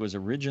 Titanic was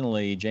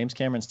originally, James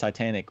Cameron's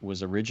Titanic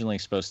was originally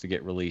supposed to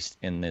get released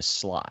in this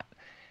slot.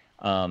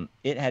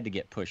 It had to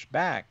get pushed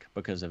back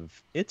because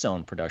of its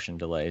own production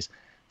delays.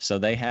 So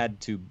they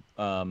had to,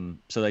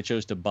 so they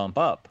chose to bump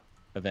up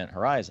Event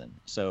Horizon.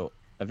 So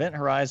Event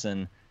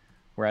Horizon,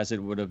 whereas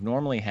it would have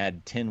normally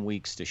had 10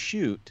 weeks to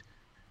shoot,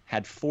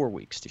 had 4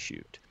 weeks to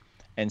shoot.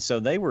 And so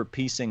they were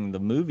piecing the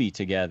movie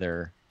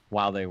together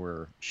while they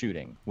were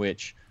shooting,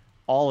 which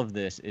all of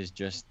this is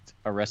just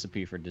a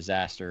recipe for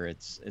disaster.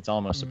 It's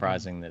almost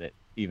surprising that it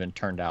even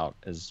turned out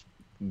as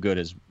good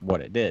as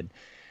what it did.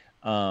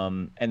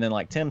 And then,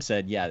 like Tim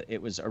said, yeah,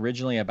 it was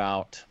originally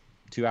about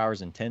 2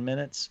 hours and 10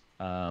 minutes.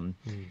 And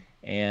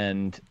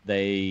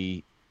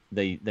they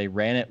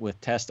ran it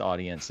with test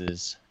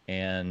audiences,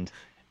 and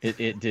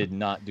it did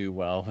not do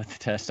well with the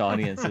test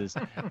audiences.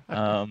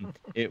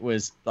 It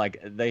was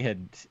like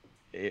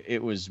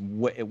it was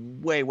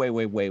way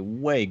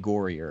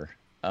gorier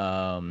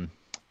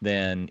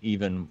than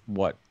even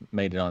what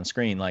made it on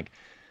screen. Like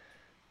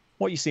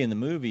what you see in the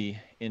movie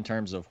in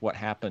terms of what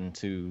happened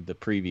to the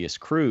previous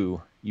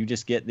crew, you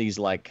just get these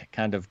like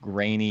kind of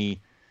grainy,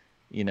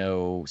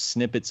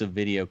 snippets of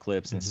video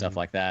clips and stuff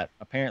like that.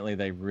 Apparently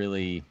they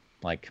really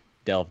like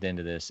delved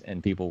into this,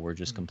 and people were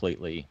just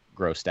completely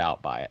grossed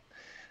out by it.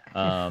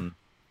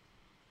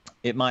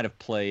 It might have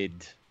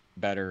played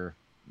better,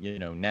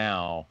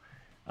 now,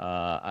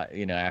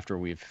 after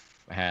we've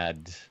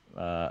had,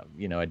 a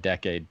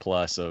decade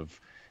plus of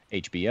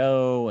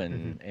HBO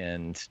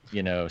and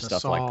the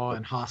stuff Saw like that.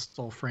 and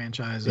Hostel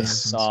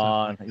franchises.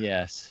 Saw, and stuff like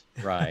yes,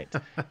 right.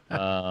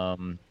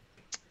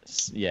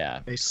 Yeah.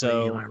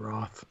 basically Eli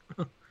Roth.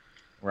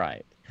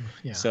 Right.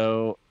 Yeah.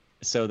 So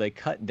they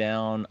cut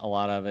down a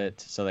lot of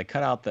it. So they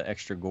cut out the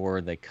extra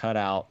gore. They cut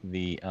out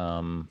the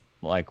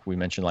like we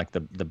mentioned, like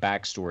the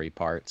backstory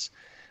parts,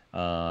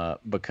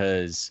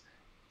 because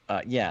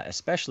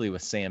especially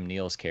with Sam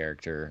Neill's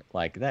character,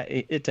 like that,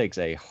 it takes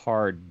a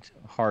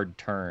hard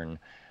turn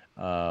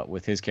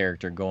with his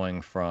character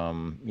going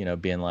from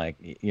being like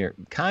you're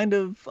kind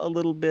of a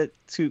little bit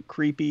too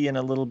creepy and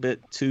a little bit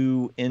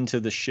too into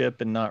the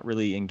ship and not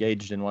really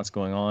engaged in what's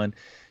going on,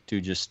 to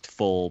just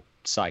full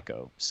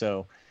psycho.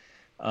 So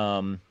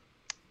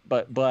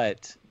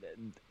but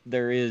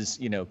there is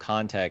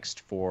context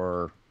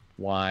for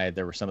why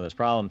there were some of those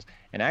problems.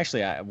 And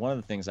actually, one of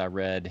the things I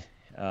read,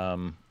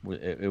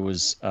 it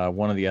was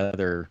one of the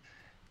other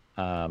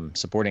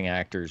supporting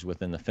actors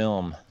within the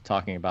film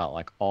talking about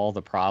like all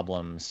the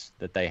problems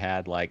that they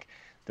had. Like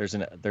there's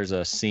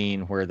a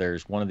scene where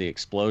there's one of the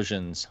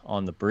explosions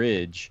on the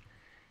bridge,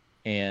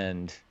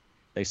 and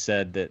they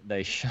said that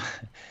they shot,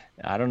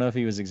 I don't know if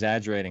he was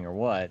exaggerating or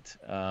what,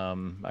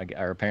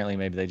 or apparently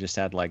maybe they just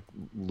had like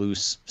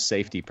loose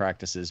safety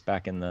practices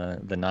back in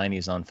the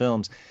 90s on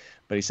films.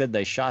 But he said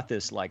they shot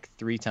this like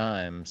 3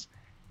 times,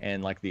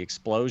 and like the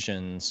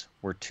explosions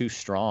were too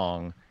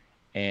strong.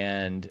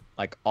 And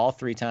like all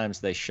 3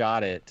 times they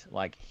shot it,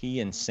 like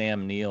he and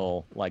Sam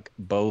Neill, like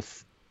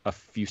both a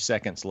few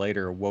seconds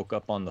later woke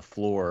up on the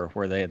floor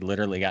where they had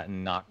literally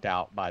gotten knocked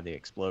out by the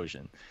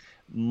explosion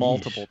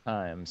multiple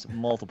times.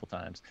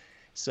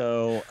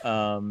 So,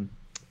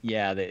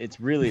 it's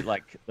really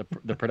like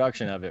the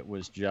production of it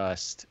was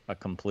just a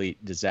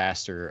complete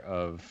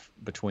disaster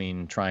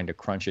between trying to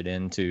crunch it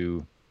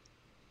into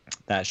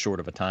that short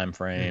of a time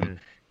frame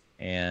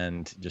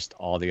and just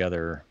all the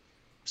other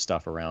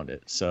stuff around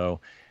it. So,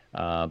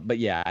 but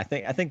yeah, I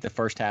think the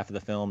first half of the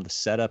film, the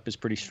setup is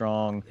pretty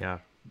strong. Yeah.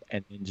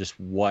 And just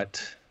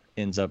what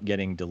ends up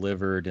getting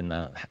delivered in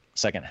the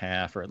second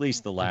half, or at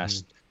least the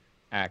last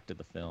act of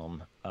the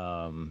film,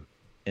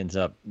 ends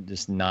up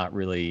just not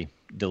really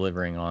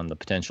delivering on the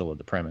potential of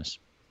the premise.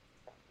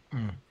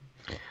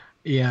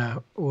 Yeah,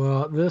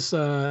 well, this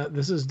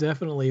is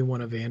definitely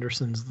one of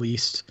Anderson's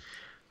least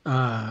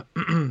uh,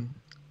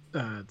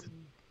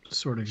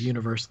 sort of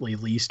universally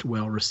least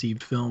well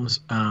received films.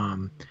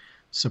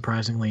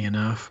 Surprisingly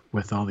enough,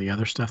 with all the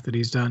other stuff that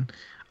he's done,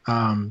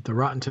 the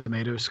Rotten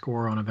Tomatoes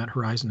score on Event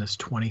Horizon is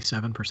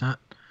 27%,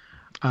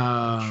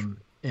 and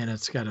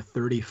it's got a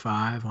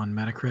 35 on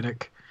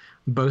Metacritic.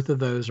 Both of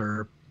those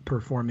are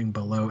performing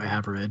below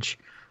average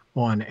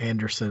on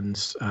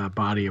Anderson's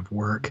body of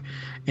work.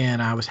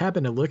 And I was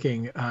happened to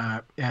looking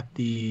at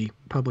the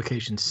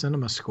publication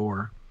Cinema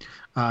Score,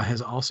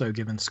 has also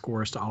given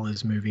scores to all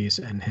his movies,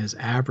 and his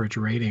average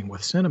rating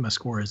with Cinema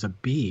Score is a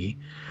B,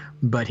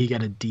 but he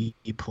got a D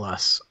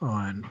plus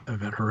on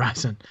Event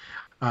Horizon.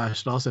 I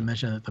should also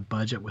mention that the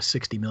budget was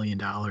 $60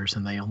 million,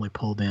 and they only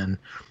pulled in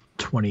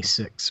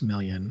 26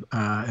 million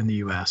in the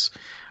U.S.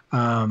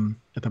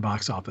 At the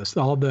box office.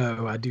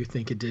 Although I do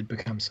think it did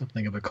become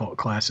something of a cult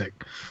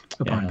classic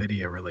upon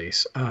video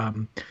release.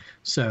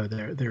 So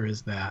there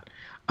is that.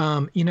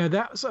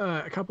 That was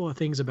a couple of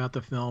things about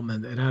the film,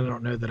 and I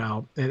don't know that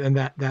and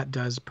that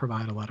does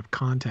provide a lot of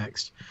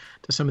context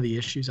to some of the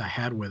issues I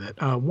had with it.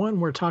 One,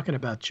 we're talking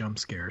about jump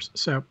scares.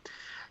 So,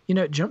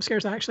 jump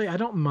scares, actually, I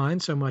don't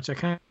mind so much. I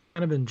kind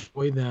of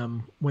enjoy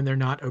them when they're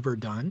not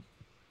overdone.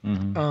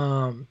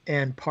 Mm-hmm.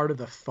 And part of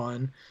the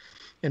fun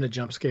in a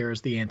jump scare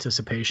is the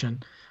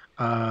anticipation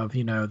of,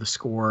 the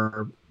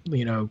score,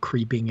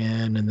 creeping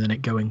in and then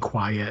it going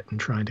quiet and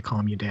trying to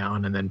calm you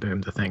down, and then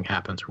boom, the thing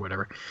happens or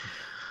whatever.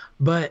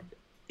 But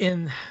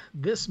in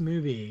this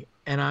movie,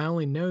 and I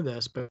only know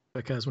this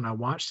because when I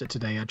watched it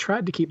today, I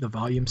tried to keep the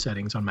volume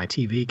settings on my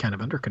TV kind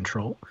of under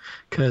control,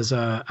 because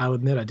I'll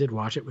admit I did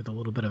watch it with a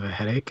little bit of a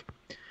headache.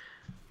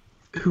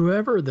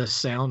 Whoever the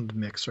sound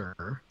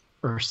mixer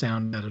or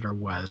sound editor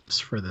was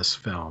for this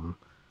film,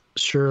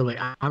 surely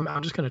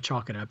I'm just going to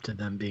chalk it up to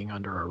them being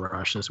under a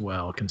rush as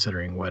well,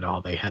 considering what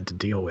all they had to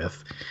deal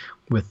with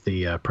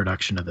the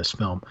production of this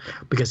film,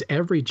 because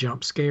every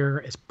jump scare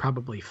is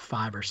probably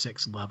 5 or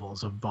 6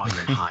 levels of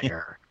volume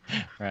higher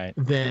right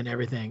than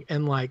everything.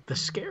 And like the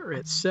scare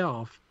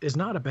itself is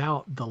not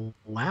about the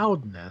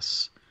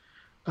loudness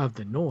of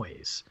the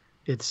noise.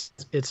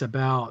 It's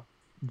about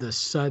the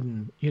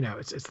sudden,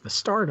 it's the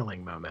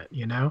startling moment,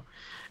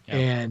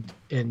 and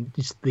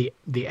just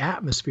the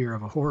atmosphere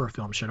of a horror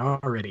film should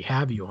already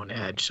have you on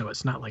edge. So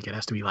it's not like it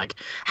has to be like,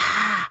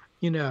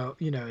 in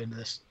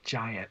this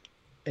giant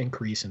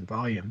increase in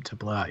volume to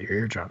blow out your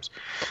eardrums.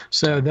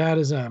 So that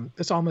is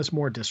it's almost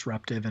more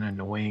disruptive and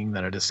annoying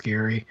than it is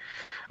scary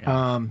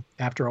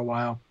after a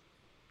while.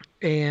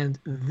 And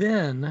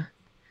then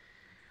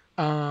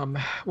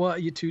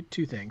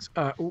two things.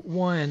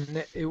 One,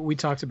 we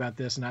talked about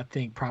this, and I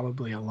think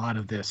probably a lot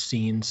of the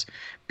scenes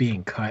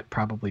being cut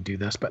probably do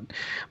this. But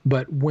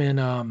when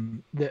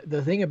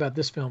the thing about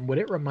this film, what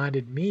it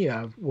reminded me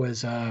of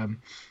was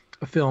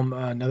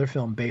another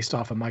film based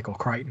off a Michael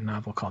Crichton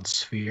novel called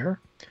Sphere.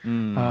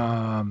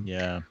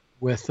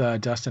 With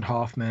Dustin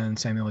Hoffman,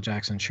 Samuel L.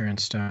 Jackson, Sharon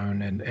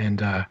Stone, and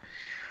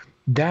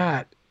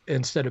that,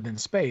 instead of in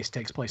space,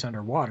 takes place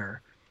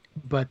underwater.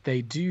 But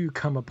they do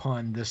come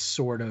upon this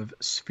sort of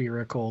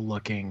spherical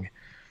looking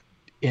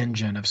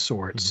engine of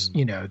sorts,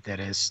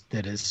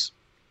 that is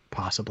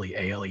possibly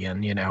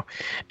alien,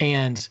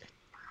 and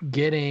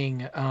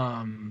getting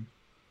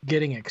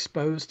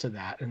exposed to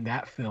that in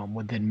that film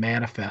would then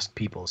manifest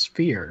people's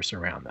fears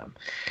around them.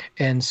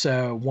 And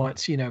so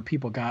once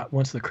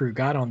the crew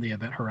got on the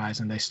Event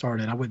Horizon, they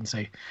started, I wouldn't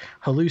say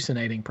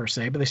hallucinating per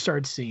se, but they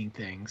started seeing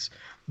things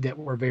that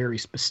were very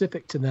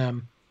specific to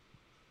them,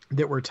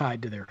 that were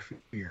tied to their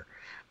fear.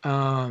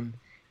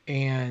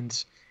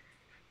 And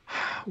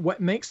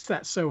what makes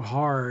that so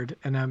hard,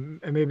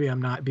 and maybe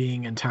I'm not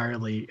being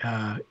entirely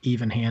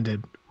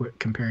even-handed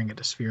comparing it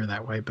to Sphere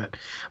that way, but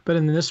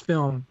in this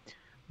film,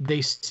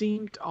 they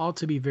seemed all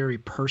to be very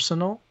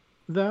personal,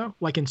 though.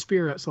 Like in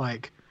Sphere, it's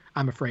like,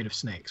 I'm afraid of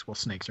snakes. Well,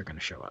 snakes are going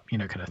to show up,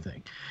 kind of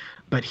thing.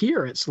 But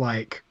here, it's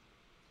like,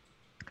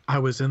 I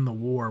was in the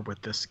war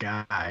with this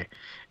guy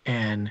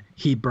and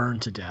he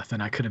burned to death,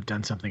 and I could have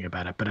done something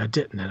about it, but I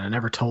didn't, and I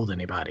never told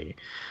anybody.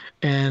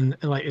 And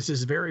like, it's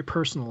this very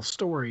personal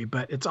story,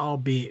 but it's all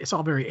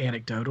very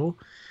anecdotal,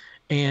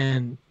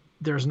 and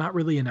there's not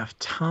really enough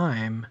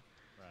time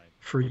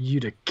for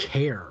you to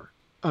care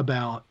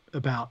about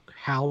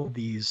how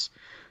these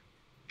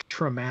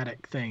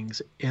traumatic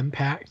things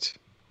impact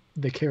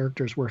the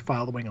characters we're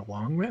following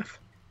along with.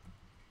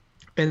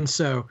 And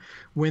so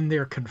when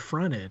they're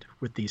confronted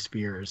with these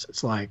fears,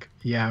 it's like,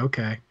 yeah,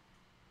 okay,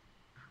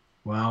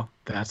 well,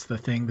 that's the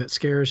thing that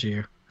scares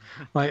you.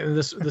 Like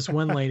this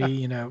one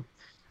lady,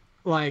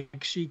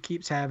 like she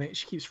keeps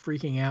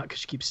freaking out because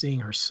she keeps seeing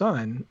her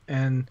son,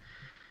 and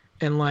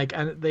like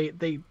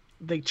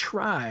they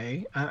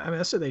try. I mean,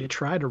 I said they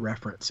try to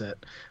reference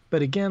it,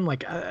 but again,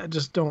 like I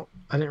didn't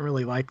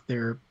really like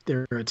their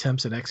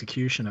attempts at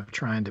execution of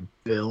trying to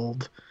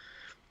build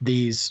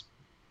these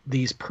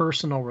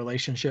personal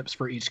relationships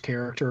for each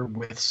character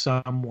with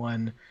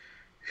someone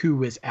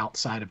who is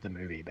outside of the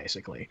movie,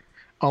 basically.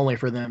 only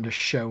for them to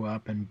show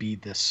up and be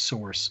this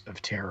source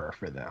of terror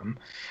for them.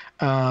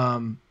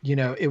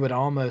 It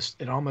almost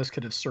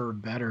could have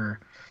served better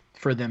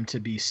for them to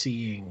be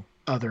seeing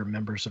other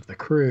members of the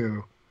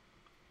crew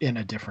in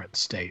a different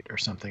state or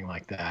something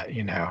like that,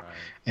 Right.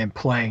 and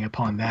playing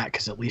upon that,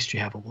 because at least you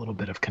have a little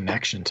bit of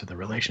connection to the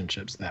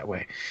relationships that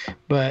way.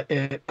 But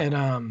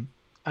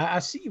I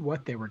see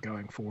what they were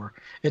going for.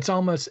 It's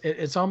almost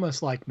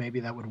like maybe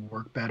that would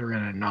work better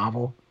in a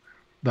novel,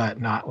 but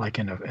not like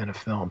in a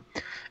film.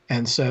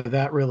 And so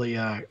that really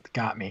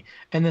got me.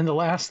 And then the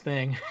last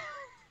thing,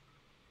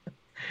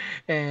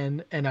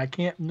 and I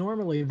can't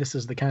normally, this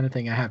is the kind of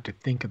thing I have to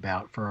think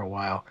about for a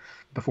while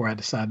before I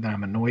decide that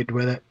I'm annoyed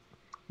with it.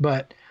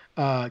 But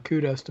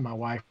kudos to my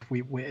wife.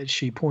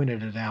 She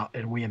pointed it out,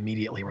 and we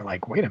immediately were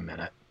like, "Wait a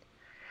minute."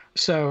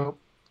 So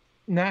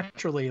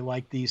naturally,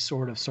 like these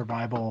sort of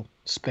survival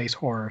space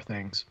horror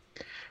things,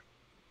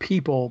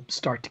 people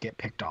start to get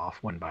picked off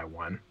one by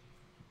one,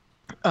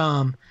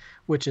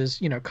 which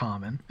is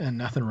common, and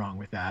nothing wrong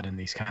with that in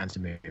these kinds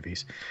of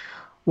movies.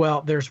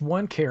 Well, there's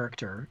one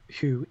character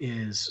who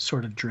is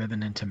sort of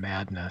driven into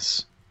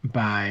madness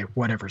by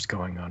whatever's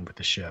going on with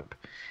the ship,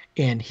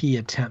 and he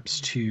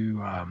attempts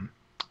to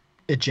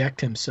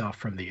eject himself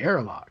from the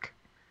airlock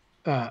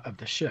of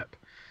the ship.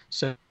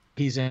 So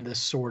he's in this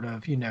sort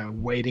of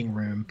waiting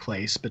room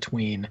place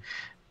between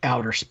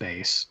outer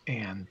space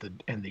and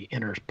the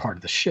inner part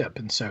of the ship,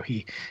 and so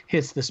he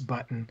hits this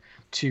button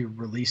to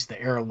release the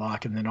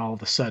airlock, and then all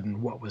of a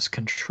sudden what was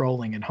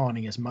controlling and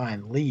haunting his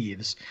mind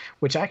leaves,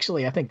 which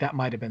actually I think that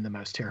might have been the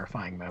most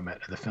terrifying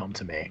moment of the film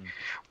to me,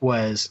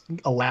 was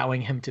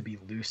allowing him to be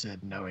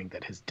lucid knowing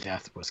that his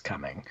death was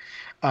coming.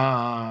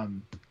 I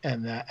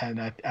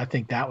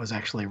think that was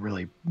actually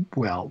really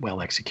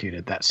well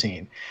executed, that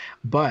scene.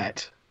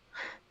 But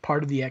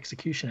part of the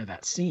execution of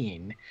that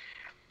scene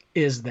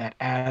is that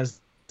as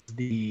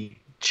the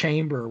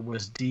chamber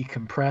was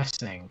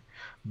decompressing,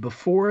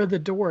 before the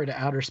door to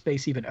outer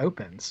space even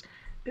opens,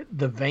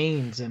 the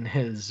veins in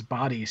his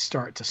body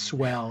start to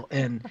swell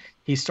and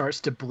he starts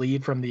to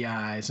bleed from the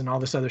eyes and all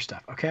this other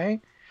stuff.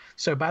 Okay.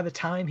 So by the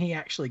time he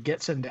actually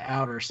gets into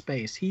outer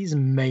space, he's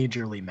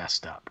majorly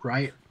messed up,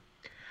 right?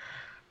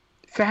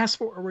 Fast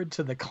forward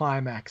to the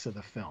climax of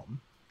the film,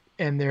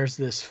 and there's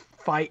this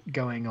fight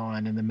going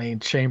on in the main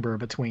chamber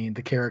between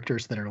the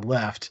characters that are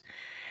left.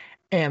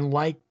 And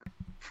like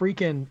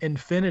freaking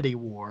Infinity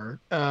War,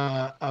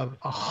 a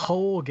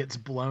hole gets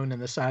blown in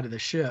the side of the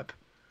ship.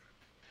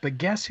 But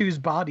guess whose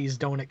bodies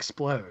don't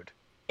explode?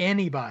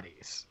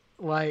 Anybody's.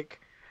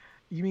 Like,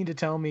 you mean to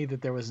tell me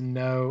that there was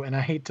no, and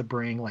I hate to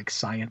bring like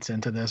science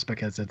into this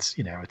because it's,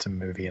 it's a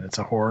movie and it's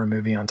a horror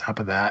movie on top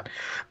of that.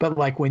 But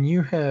like when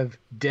you have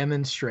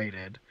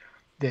demonstrated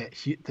that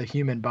the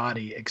human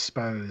body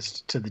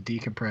exposed to the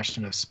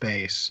decompression of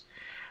space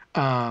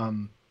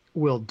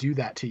will do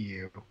that to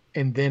you,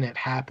 and then it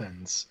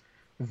happens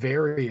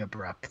very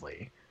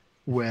abruptly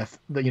with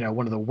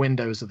one of the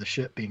windows of the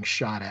ship being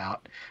shot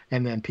out,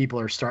 and then people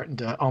are starting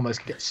to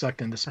almost get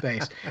sucked into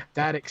space.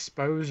 That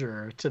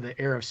exposure to the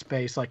air of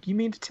space, like, you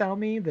mean to tell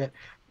me that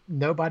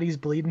nobody's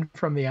bleeding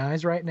from the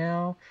eyes right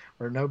now,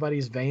 or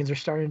nobody's veins are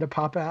starting to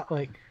pop out?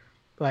 Like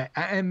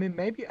I mean,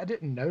 maybe I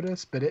didn't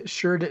notice, but it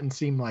sure didn't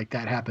seem like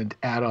that happened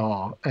at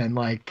all. And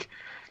like,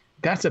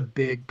 that's a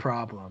big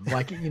problem.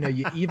 Like, you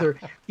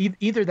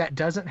either that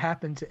doesn't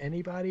happen to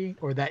anybody,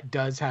 or that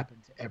does happen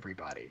to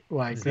everybody.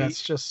 Like,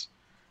 that's just.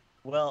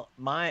 Well,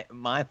 my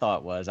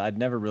thought was, I'd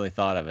never really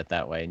thought of it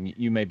that way, and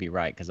you may be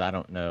right because I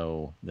don't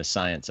know the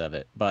science of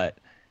it. But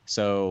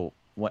so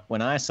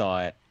when I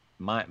saw it,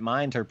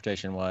 my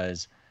interpretation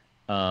was,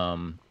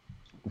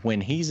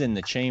 when he's in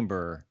the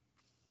chamber,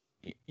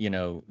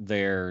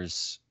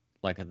 there's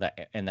like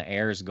the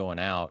air's going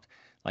out.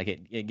 Like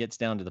it gets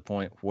down to the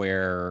point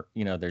where,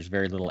 there's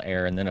very little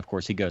air. And then, of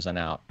course, he goes on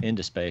out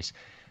into space.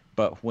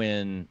 But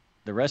when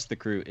the rest of the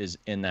crew is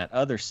in that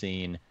other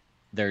scene,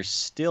 there's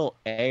still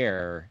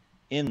air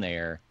in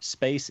there.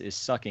 Space is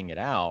sucking it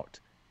out,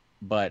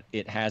 but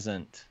it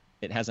hasn't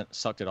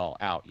sucked it all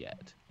out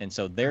yet. And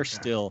so they're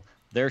still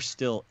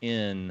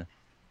in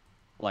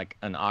like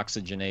an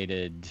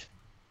oxygenated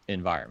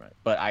environment.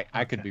 But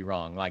I could be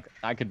wrong. Like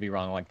I could be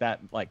wrong like that.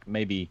 Like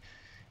maybe,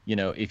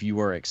 if you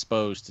were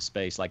exposed to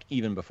space, like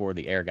even before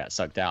the air got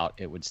sucked out,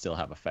 it would still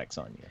have effects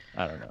on you.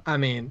 I don't know. I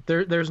mean,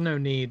 there's no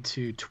need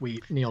to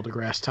tweet Neil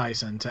deGrasse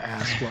Tyson to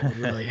ask what would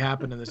really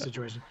happen in this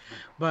situation.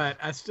 But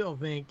I still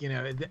think,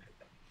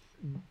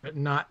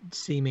 not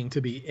seeming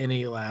to be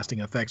any lasting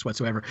effects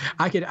whatsoever.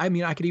 I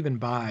could even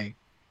buy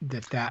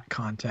that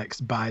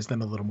context buys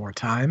them a little more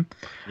time.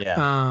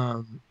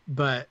 Yeah.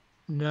 But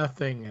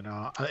nothing at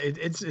all.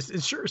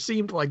 It sure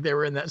seemed like they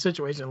were in that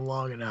situation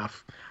long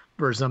enough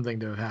for something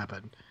to have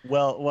happened.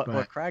 Well,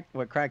 what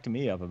cracked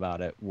me up about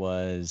it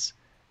was,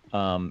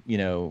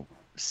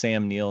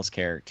 Sam Neill's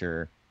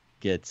character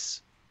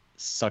gets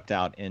sucked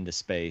out into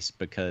space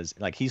because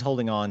like he's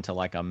holding on to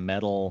like a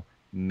metal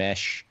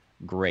mesh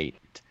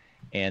grate,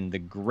 and the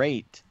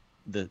grate,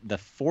 the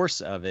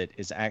force of it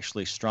is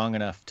actually strong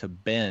enough to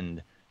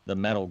bend the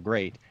metal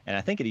grate, and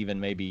I think it even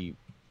maybe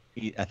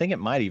I think it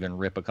might even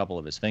rip a couple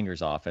of his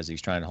fingers off as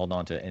he's trying to hold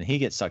on to it, and he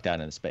gets sucked out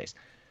into space.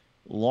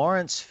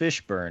 Lawrence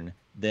Fishburne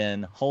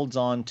then holds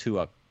on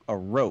to a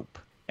rope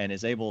and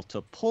is able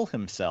to pull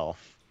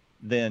himself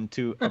then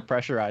to a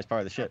pressurized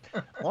part of the ship.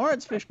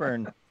 Lawrence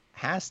Fishburne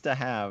has to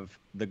have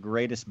the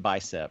greatest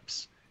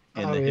biceps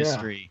in the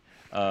history.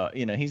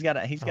 He's got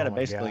to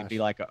basically be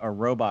like a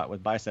robot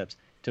with biceps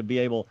to be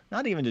able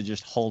not even to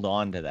just hold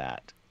on to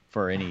that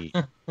for any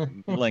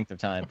length of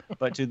time,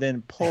 but to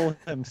then pull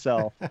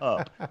himself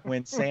up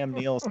when Sam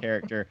Neill's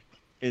character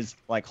is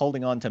like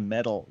holding on to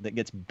metal that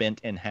gets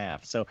bent in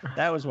half. So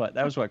that was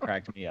what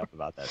cracked me up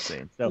about that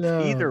scene.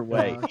 So either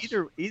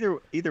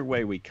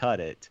way we cut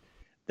it,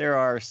 there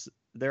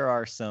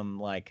are some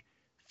like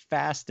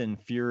Fast and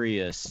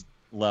Furious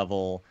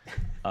level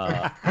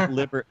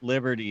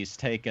liberties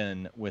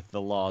taken with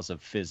the laws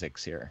of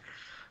physics here.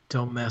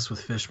 Don't mess with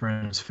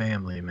Fishburne's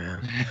family,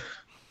 man.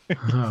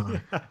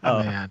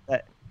 Man.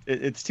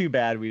 It's too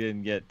bad we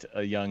didn't get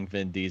a young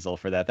Vin Diesel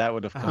for that. That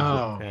would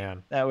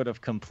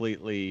have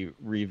completely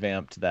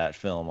revamped that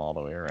film all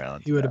the way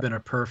around. He would have been a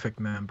perfect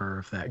member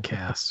of that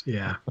cast.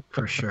 Yeah,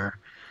 for sure.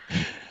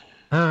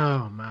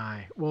 Oh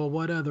my. Well,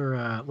 what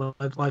other?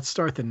 Let's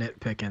start the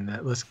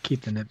nitpicking. Let's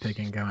keep the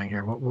nitpicking going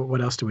here.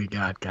 What else do we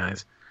got,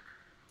 guys?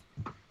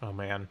 Oh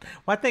man.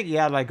 Well, I think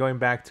like going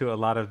back to a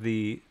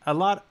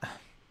lot.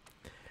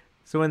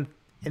 So in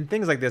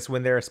things like this,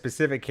 when there are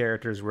specific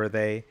characters where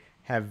they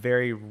have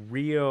very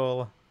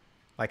real,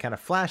 like kind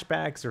of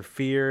flashbacks or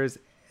fears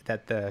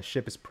that the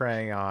ship is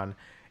preying on,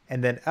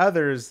 and then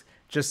others,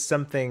 just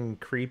something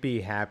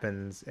creepy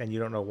happens and you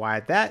don't know why.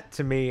 That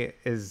to me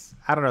is,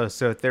 I don't know.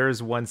 So there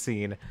is one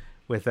scene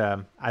with,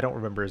 I don't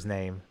remember his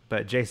name,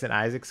 but Jason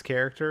Isaacs'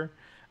 character,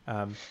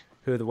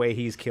 who the way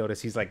he's killed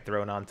is he's like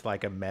thrown onto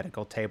like a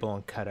medical table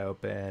and cut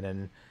open,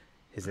 and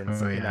his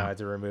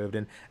insides are removed.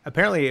 And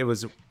apparently it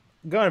was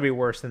going to be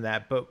worse than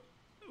that, but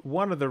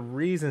one of the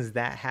reasons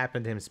that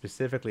happened to him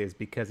specifically is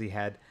because he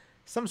had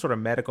some sort of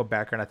medical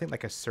background. I think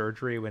like a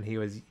surgery when he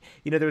was,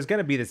 there was going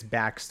to be this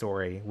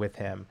backstory with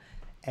him.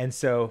 And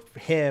so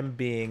him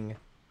being,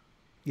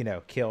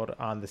 killed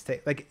on the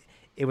stage, like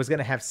it was going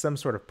to have some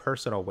sort of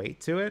personal weight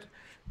to it.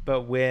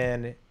 But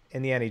when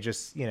in the end, he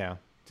just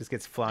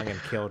gets flung and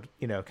killed,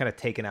 kind of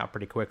taken out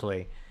pretty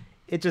quickly.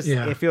 It just,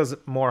 it feels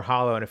more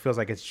hollow, and it feels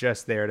like it's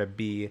just there to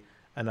be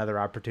another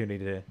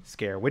opportunity to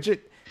scare, which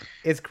it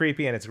is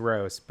creepy and it's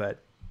gross, but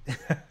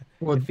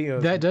well,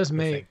 that does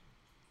make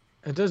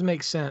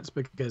sense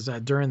because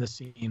during the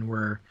scene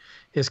where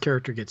his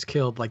character gets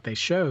killed, like they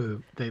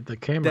show the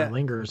camera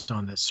lingers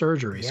on the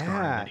surgery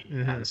scar that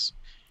he has.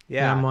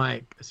 Yeah, and I'm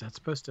like, is that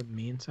supposed to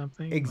mean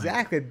something?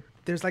 Exactly. Like,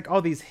 there's like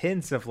all these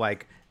hints of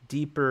like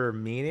deeper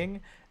meaning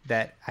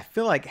that I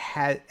feel like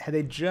had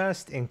they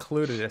just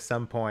included at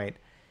some point,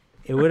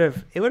 it would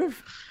have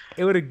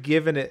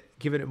given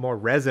it more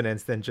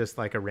resonance than just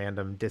like a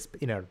random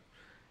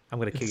I'm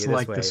going to kick you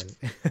this way.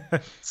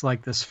 It's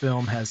like this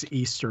film has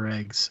Easter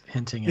eggs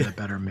hinting at a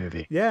better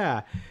movie.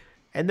 Yeah.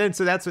 And then,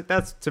 so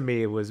that's to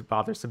me was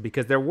bothersome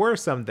because there were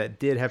some that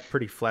did have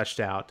pretty fleshed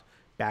out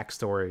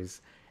backstories.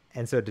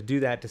 And so to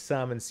do that to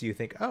some, and so you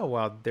think, oh,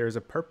 well, there's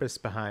a purpose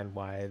behind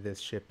why this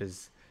ship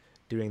is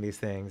doing these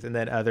things. And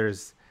then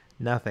others,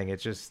 nothing.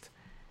 It's just,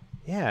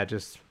 I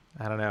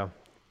don't know.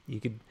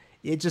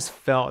 It just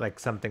felt like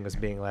something was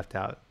being left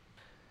out.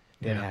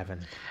 Didn't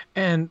happen.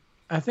 And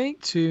I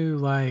think too,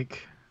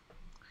 like,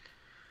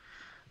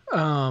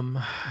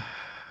 oh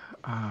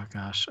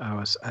gosh,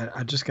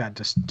 I just got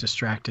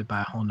distracted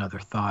by a whole nother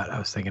thought. I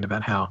was thinking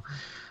about how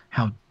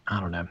I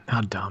don't know,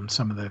 how dumb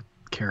some of the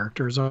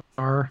characters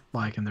are,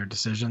 like in their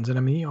decisions. And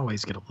I mean, you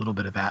always get a little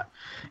bit of that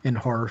in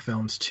horror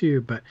films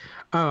too. But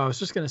I was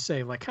just going to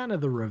say, like, kind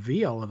of the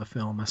reveal of the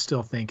film, I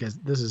still think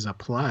this is a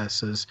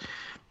plus, is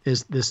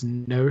this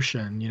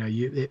notion,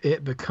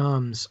 it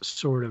becomes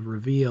sort of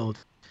revealed.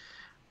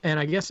 And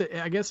I guess it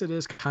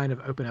is kind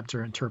of open up to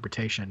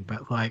interpretation,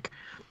 but like,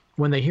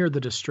 when they hear the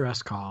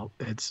distress call,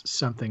 it's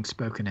something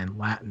spoken in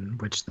Latin,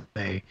 which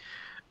they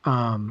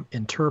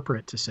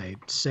interpret to say,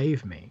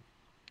 save me.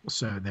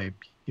 So they,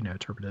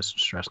 interpret this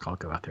distress call,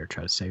 go out there,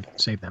 try to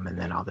save them. And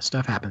then all this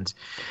stuff happens.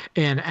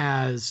 And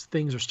as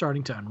things are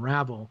starting to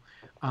unravel,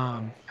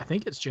 I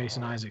think it's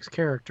Jason Isaacs'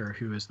 character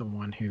who is the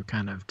one who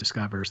kind of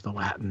discovers the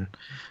Latin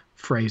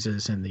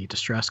phrases in the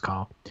distress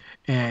call.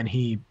 And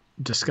he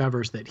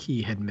discovers that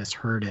he had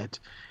misheard it.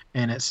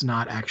 And it's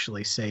not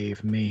actually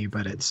save me,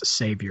 but it's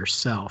save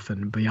yourself.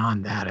 And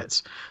beyond that,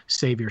 it's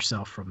save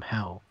yourself from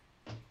hell.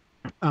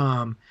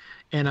 And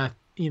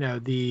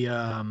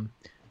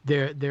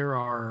there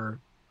are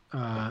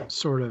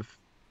sort of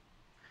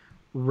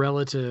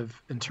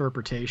relative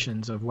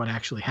interpretations of what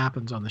actually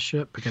happens on the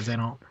ship, because they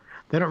don't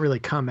really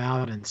come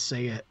out and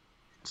say it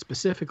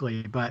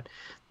specifically, but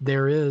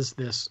there is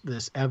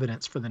this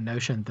evidence for the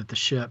notion that the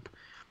ship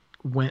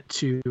went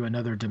to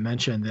another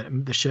dimension,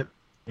 that the ship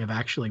have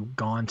actually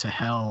gone to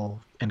hell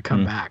and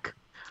come back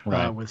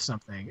with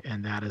something,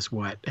 and that is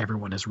what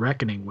everyone is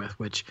reckoning with,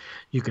 which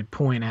you could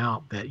point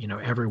out that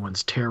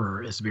everyone's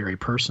terror is very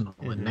personal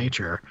in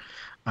nature,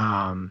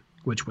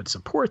 which would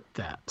support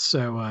that.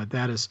 So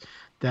that is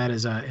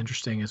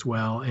interesting as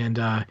well.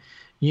 And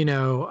you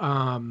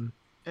know,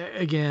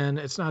 again,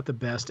 it's not the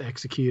best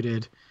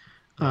executed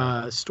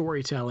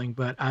storytelling,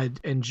 but I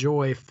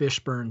enjoy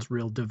Fishburne's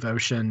real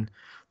devotion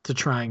to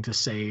trying to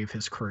save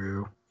his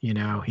crew. You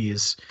know, he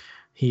is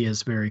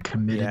very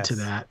committed to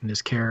Yes. that in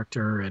his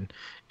character, and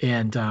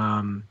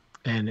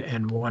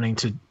wanting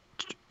to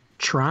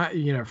try,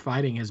 you know,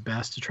 fighting his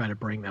best to try to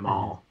bring them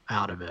all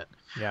out of it.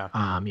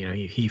 Yeah. You know,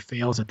 he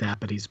fails at that,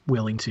 but he's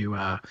willing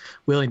to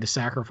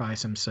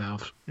sacrifice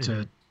himself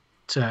to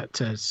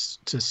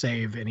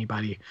save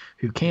anybody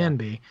who can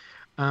be.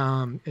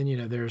 And you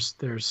know, there's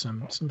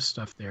some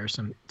stuff there,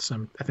 some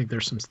I think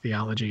there's some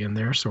theology in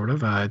there, sort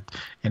of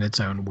in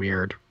its own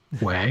weird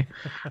way.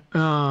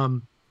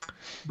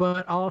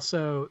 But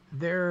also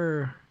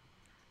there,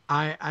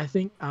 I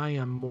think I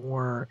am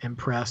more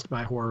impressed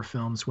by horror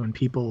films when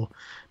people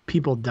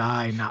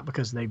die not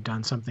because they've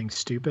done something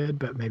stupid,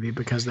 but maybe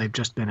because they've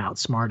just been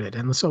outsmarted.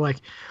 And so,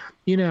 like,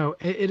 you know,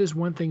 it is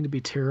one thing to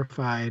be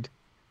terrified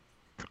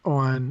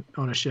on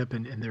a ship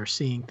and they're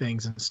seeing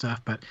things and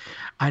stuff, but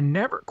I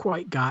never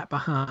quite got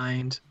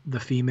behind the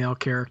female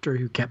character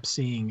who kept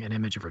seeing an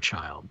image of her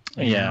child.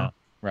 You know?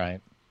 Right.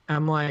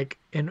 I'm like,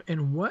 in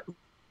what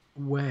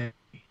way?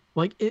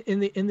 Like in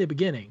the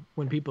beginning,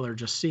 when people are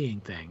just seeing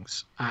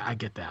things, I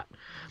get that.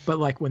 But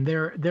like when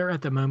they're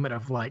at the moment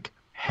of like,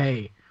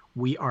 hey,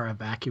 we are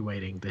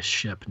evacuating this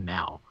ship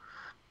now,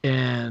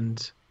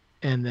 and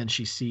then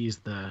she sees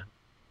the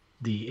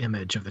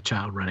image of the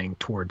child running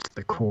towards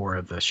the core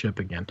of the ship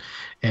again,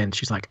 and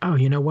she's like, oh,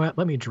 you know what?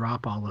 Let me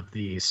drop all of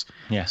these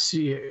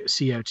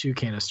CO2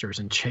 canisters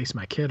and chase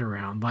my kid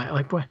around.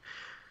 Like what?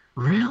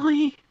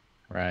 Really?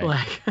 Right.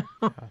 Like,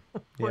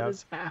 what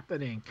is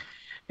happening?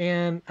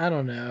 And I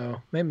don't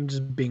know, maybe I'm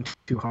just being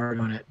too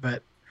hard on it,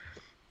 but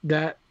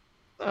that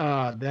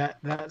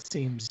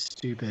seems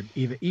stupid,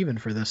 even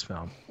for this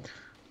film.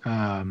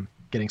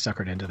 Getting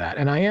suckered into that,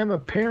 and I am a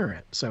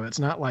parent, so it's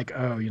not like,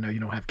 oh, you know, you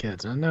don't have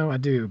kids. And no, I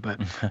do,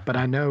 but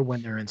I know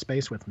when they're in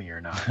space with me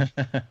or not.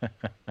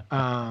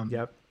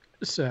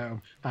 So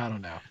I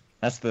don't know.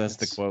 That's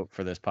the quote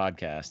for this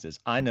podcast is,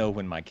 I know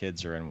when my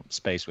kids are in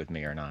space with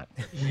me or not.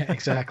 Yeah,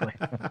 exactly.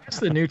 That's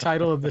the new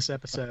title of this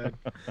episode.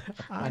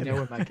 I know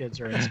when my kids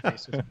are in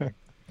space with me.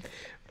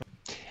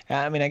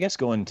 I mean, I guess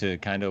going to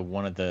kind of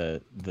one of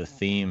the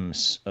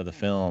themes of the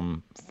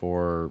film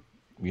for,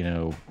 you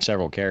know,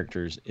 several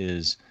characters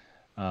is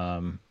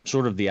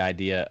sort of the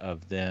idea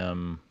of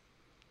them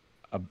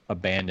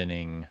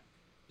abandoning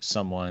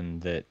someone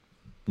that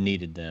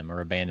needed them or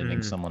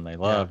abandoning someone they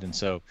loved. And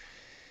so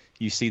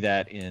you see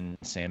that in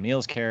Sam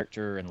Neill's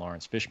character and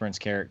Lawrence Fishburne's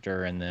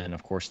character, and then,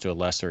 of course, to a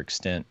lesser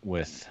extent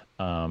with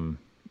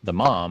the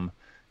mom,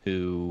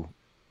 who,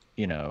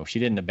 you know, she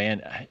didn't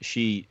abandon.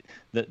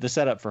 The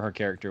setup for her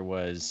character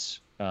was,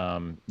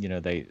 you know,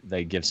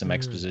 they give some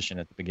exposition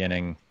at the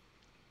beginning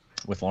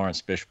with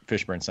Lawrence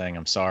Fishburne saying,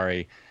 "I'm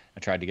sorry,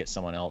 I tried to get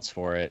someone else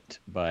for it,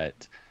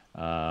 but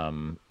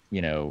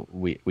you know,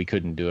 we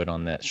couldn't do it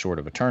on that short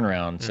of a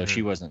turnaround, so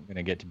she wasn't going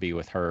to get to be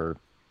with her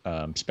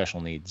special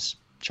needs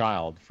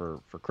child for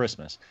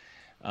Christmas."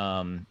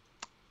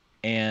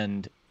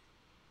 And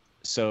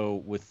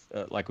so with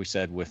like we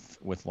said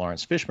with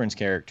Lawrence Fishburne's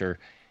character,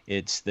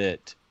 it's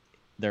that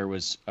there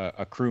was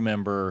a crew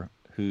member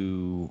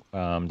who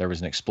there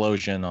was an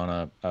explosion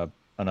on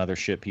another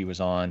ship he was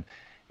on,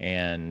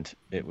 and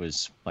it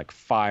was like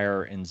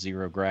fire in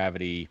zero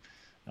gravity,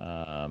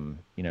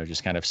 you know,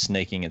 just kind of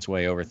snaking its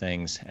way over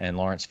things. And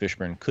Lawrence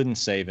Fishburne couldn't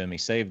save him. He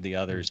saved the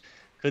others,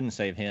 couldn't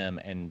save him,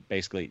 and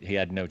basically he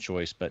had no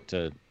choice but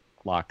to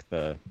lock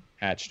the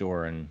hatch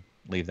door and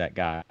leave that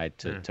guy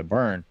to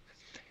burn.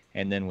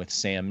 And then with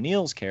Sam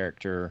Neill's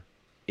character,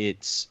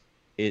 it's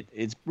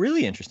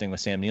really interesting with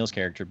Sam Neill's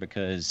character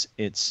because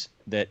it's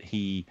that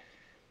he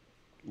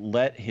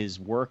let his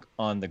work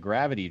on the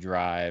gravity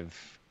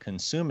drive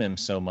consume him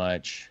so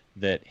much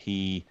that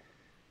he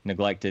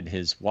neglected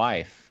his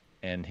wife,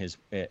 and his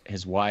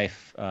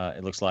wife,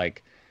 it looks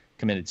like,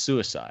 committed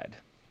suicide.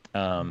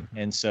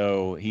 And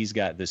so he's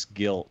got this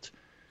guilt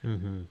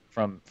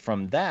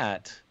from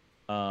that.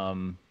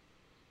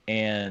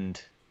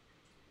 And,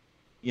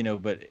 you know,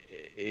 but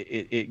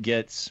it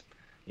gets,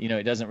 you know,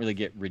 it doesn't really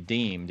get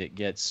redeemed. It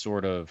gets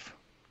sort of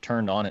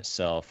turned on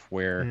itself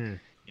where,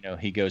 you know,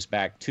 he goes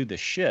back to the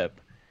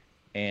ship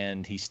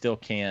and he still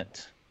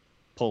can't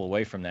pull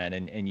away from that.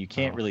 And you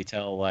can't really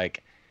tell,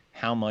 like,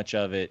 how much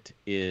of it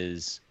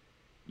is,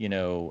 you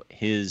know,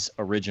 his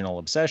original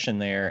obsession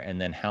there,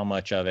 and then how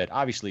much of it,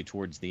 obviously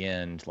towards the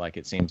end, like,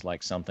 it seems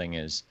like something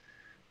is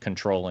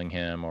controlling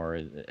him, or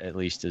at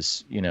least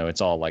is, you know, it's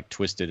all like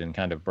twisted and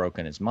kind of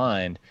broken his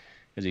mind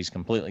because he's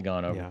completely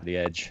gone over the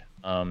edge.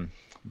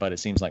 But it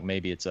seems like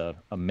maybe it's a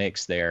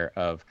mix there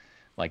of,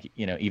 like,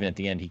 you know, even at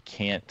the end, he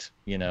can't,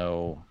 you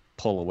know,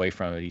 pull away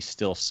from it. He's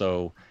still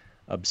so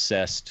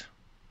obsessed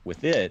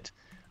with it.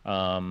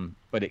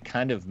 But it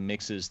kind of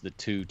mixes the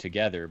two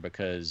together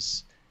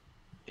because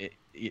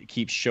it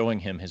keeps showing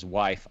him his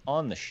wife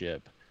on the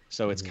ship.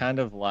 So it's kind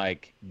of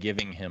like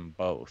giving him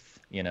both,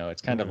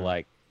 it's kind of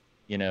like,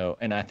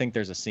 and I think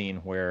there's a scene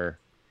where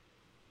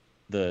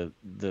the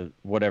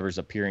whatever's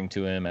appearing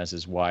to him as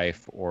his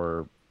wife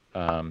or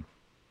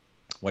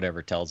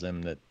whatever tells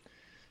him that,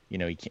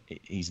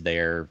 he's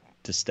there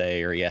to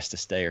stay or he has to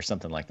stay or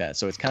something like that.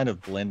 So it's kind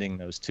of blending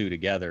those two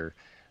together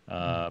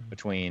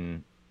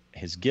between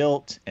his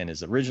guilt and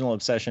his original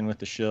obsession with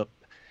the ship,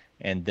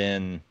 and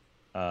then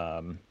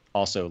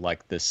also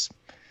like this,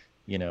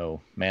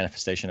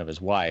 manifestation of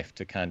his wife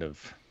to kind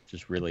of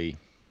just really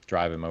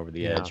drive him over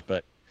the edge.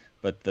 But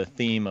the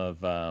theme of,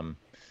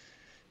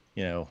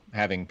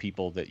 having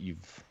people that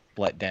you've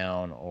let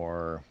down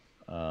or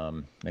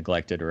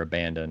neglected or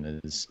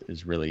abandoned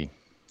is really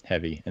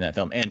heavy in that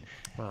film. And,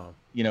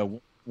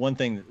 one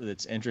thing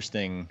that's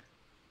interesting,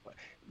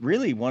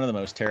 really one of the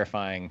most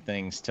terrifying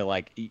things to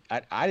like,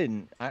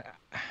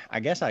 I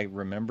guess I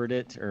remembered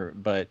it or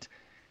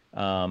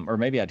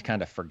maybe I'd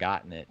kind of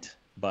forgotten it,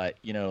 but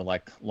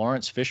like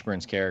Lawrence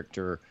Fishburne's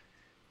character,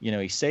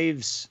 he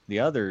saves the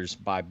others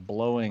by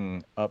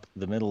blowing up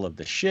the middle of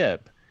the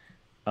ship.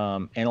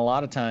 And a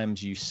lot of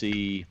times you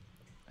see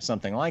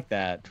something like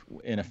that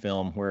in a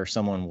film where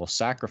someone will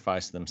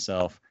sacrifice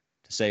themselves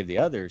to save the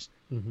others.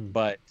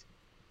 But,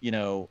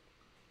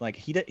 like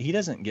he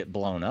doesn't get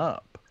blown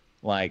up.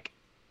 Like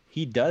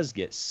he does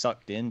get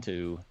sucked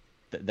into,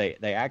 they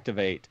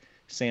activate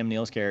Sam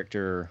Neill's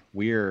character,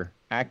 Weir,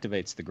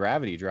 activates the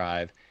gravity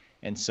drive.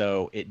 And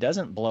so it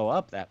doesn't blow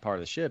up that part of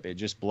the ship. It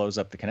just blows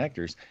up the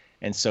connectors.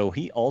 And so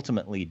he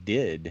ultimately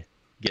did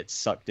get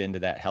sucked into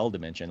that hell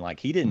dimension. Like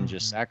he didn't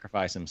just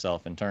sacrifice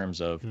himself in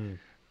terms of,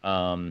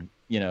 dying.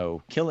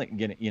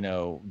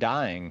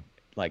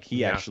 Like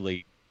he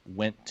actually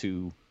went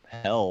to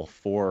hell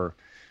for,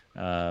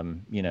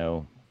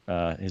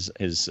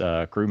 his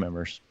crew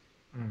members.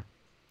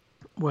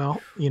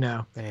 Well,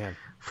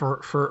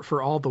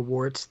 for all the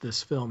warts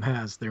this film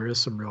has, there is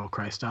some real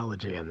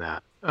Christology in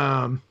that.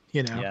 The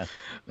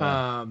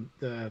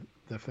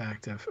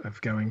fact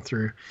of going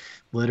through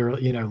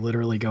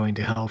literally going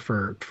to hell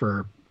for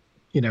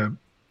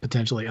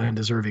potentially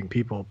undeserving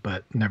people,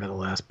 but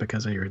nevertheless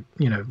because of your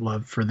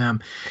love for them.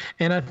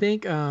 And I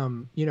think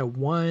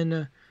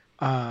one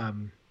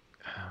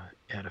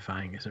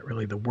edifying isn't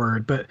really the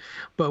word, but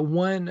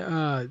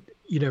one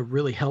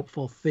really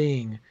helpful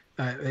thing,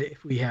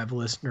 if we have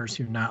listeners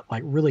who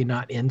really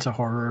not into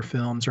horror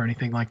films or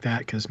anything like that,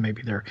 because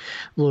maybe they're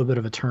a little bit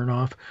of a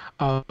turnoff.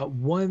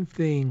 One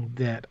thing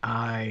that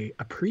I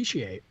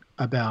appreciate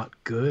about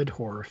good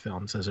horror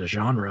films as a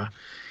genre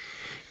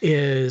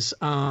is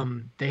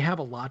they have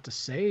a lot to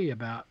say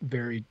about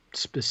very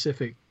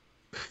specific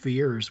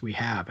fears we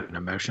have and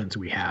emotions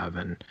we have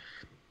and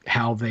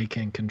how they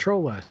can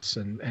control us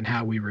and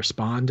how we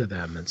respond to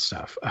them and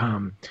stuff.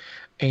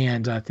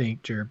 And I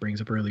think Jared brings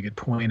up a really good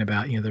point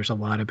about, there's a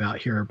lot about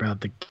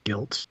the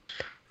guilt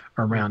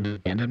around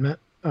abandonment,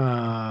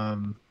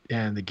 and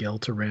the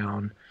guilt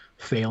around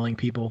failing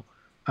people.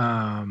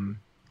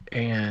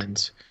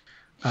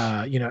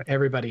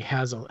 Everybody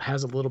has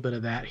a little bit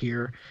of that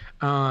here.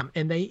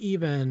 And they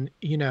even,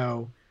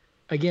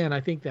 again, I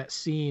think that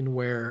scene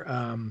where,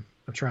 I'm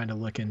trying to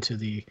look into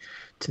the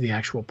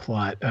actual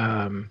plot.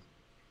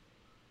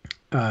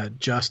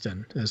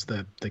 Justin is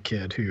the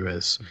kid who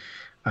is,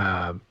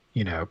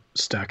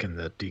 stuck in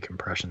the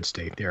decompression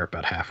state there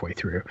about halfway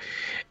through.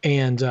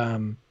 And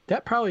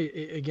that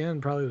probably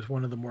was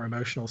one of the more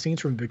emotional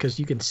scenes for him, because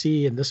you can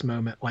see in this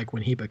moment, like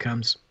when he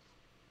becomes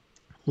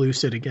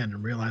lucid again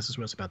and realizes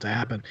what's about to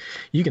happen,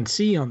 you can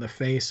see on the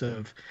face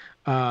of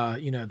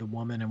the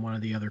woman and one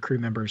of the other crew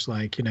members,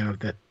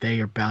 that they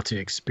are about to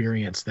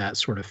experience that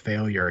sort of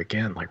failure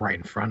again, like right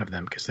in front of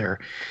them,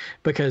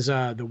 because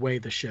the way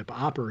the ship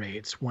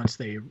operates, once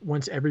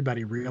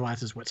everybody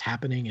realizes what's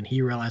happening and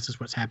he realizes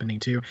what's happening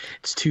too,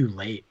 it's too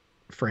late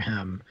for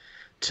him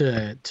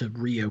to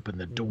reopen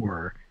the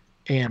door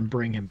and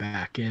bring him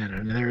back in.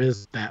 And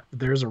there's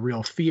a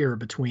real fear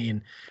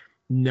between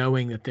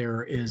knowing that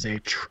there is a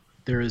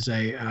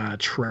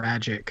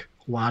tragic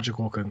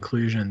logical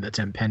conclusion that's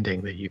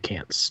impending that you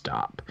can't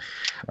stop.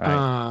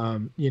 Right.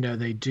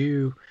 They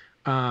do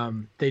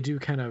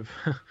kind of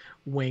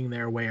wing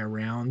their way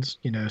around,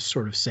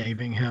 sort of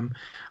saving him,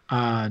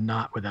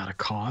 not without a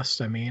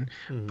cost. I mean,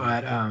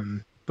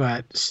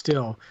 but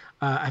still,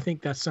 I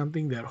think that's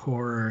something that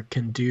horror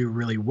can do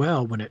really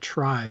well when it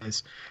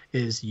tries,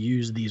 is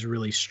use these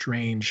really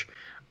strange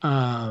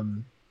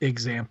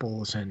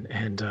examples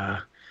and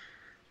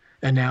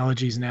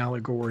analogies and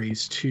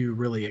allegories to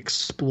really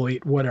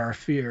exploit what our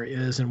fear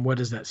is and what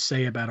does that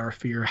say about our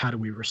fear. How do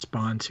we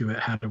respond to it?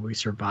 How do we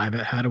survive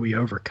it? How do we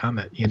overcome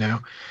it?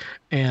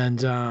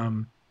 And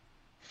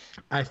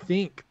I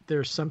think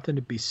there's something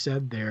to be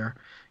said there.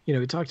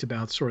 We talked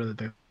about sort of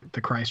the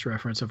Christ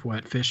reference of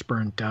what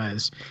Fishburne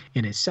does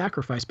in his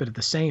sacrifice, but at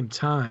the same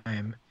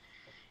time,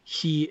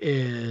 he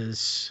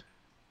is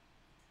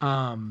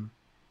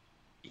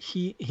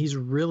he's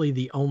really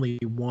the only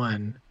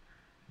one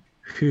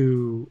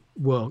who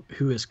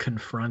is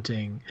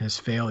confronting his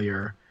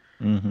failure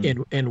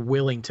and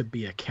willing to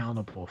be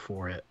accountable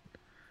for it.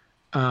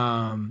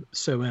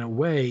 So in a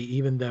way,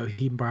 even though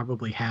he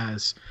probably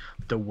has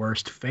the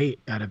worst fate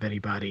out of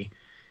anybody,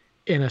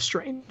 in a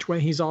strange way,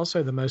 he's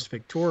also the most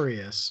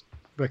victorious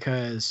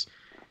because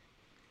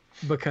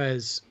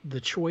the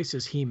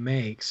choices he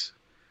makes,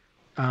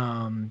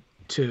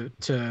 to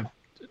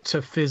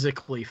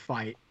physically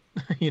fight,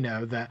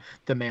 that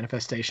the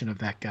manifestation of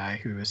that guy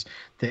who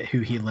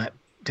he let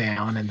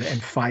down,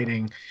 and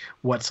fighting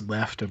what's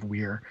left of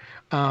Weir.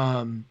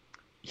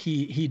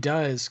 He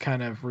does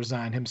kind of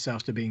resign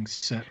himself to being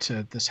sent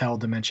to this hell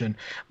dimension,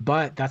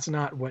 but that's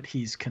not what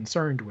he's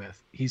concerned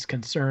with. He's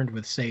concerned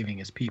with saving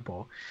his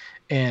people,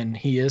 and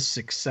he is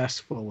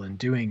successful in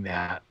doing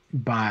that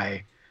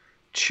by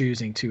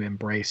choosing to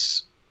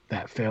embrace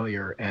that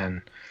failure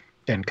and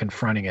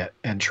confronting it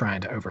and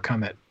trying to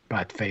overcome it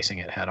by facing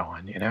it head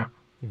on.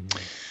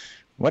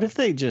 What if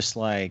they just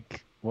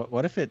like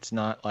what if it's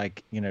not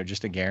like,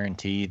 just a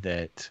guarantee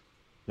that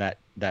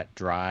that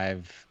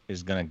drive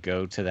is going to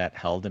go to that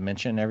hell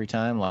dimension every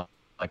time? Like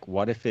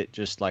what if it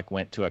just like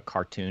went to a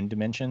cartoon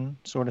dimension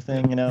sort of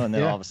thing, and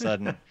then all of a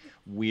sudden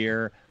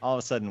Weir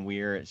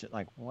it's just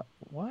like what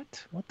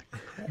the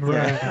crap?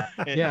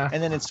 Right. Yeah.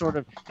 And then it's sort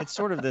of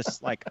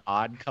this like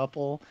odd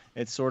couple.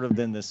 It's sort of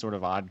then this sort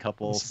of odd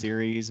couple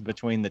series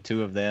between the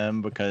two of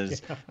them,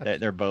 because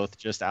they're both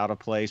just out of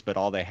place, but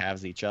all they have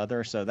is each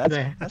other. So that's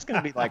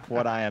going to be like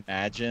what I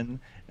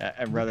imagine,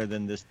 rather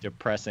than this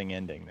depressing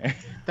ending there.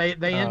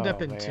 They end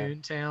up in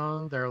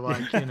Toontown. They're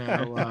like,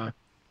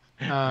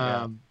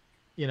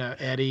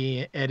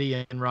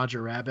 Eddie and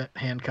Roger Rabbit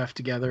handcuffed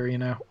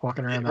together,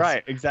 walking around.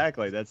 Right,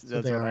 exactly. That's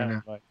what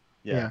I'm like.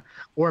 Yeah.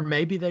 Or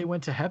maybe they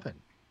went to heaven,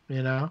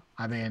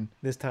 I mean,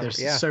 this time they're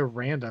so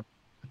random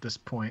at this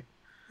point.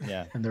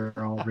 Yeah. And they're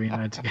all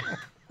reunited together.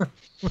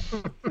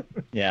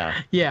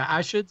 Yeah. Yeah,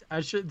 I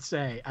should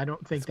say, I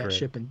don't think that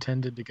ship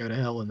intended to go to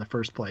hell in the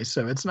first place.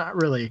 So it's not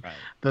really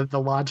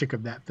the logic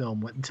of that film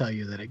wouldn't tell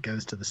you that it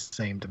goes to the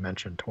same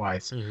dimension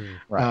twice. Mm-hmm.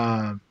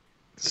 Right.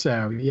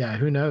 So yeah,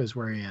 who knows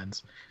where he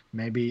ends?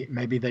 Maybe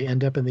they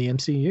end up in the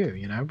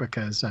MCU,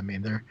 because I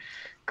mean they're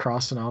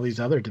crossing all these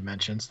other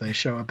dimensions. They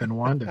show up in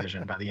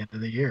WandaVision by the end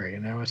of the year.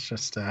 It's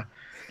just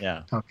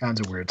all kinds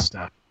of weird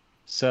stuff.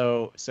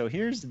 So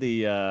here's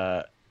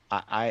the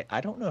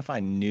I don't know if I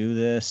knew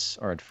this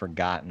or had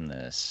forgotten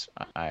this.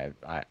 I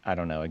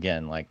don't know.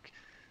 Again, like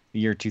the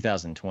year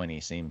 2020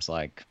 seems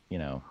like,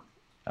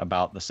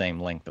 about the same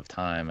length of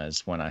time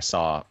as when I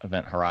saw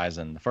Event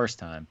Horizon the first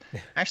time.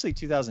 Actually,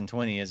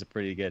 2020 is a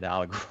pretty good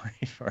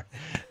allegory for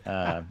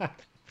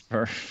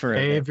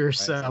save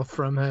yourself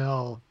from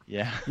hell.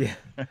 Yeah. Yeah.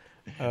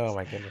 Oh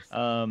my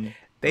goodness.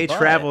 They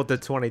traveled to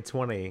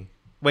 2020.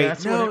 Wait,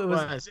 that's no, what it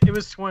was. It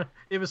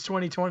was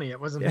 2020. It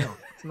wasn't hell.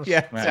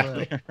 Yeah.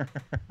 Exactly.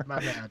 My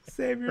bad.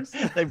 Save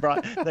yourself. They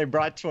brought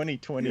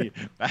 2020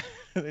 back.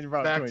 They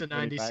brought back to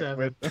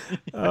 97.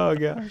 Oh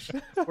gosh.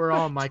 We're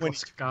all Michael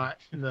Scott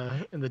in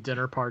the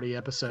dinner party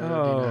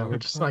episode. We're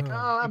just like,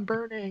 I'm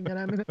burning and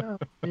I'm in hell.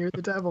 You're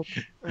the devil.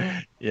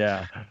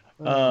 Yeah.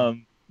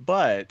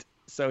 But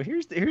so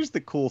here's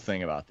the cool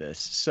thing about this.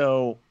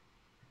 So,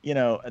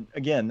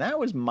 again, that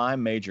was my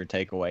major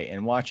takeaway.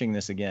 And watching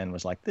this again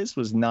was like, this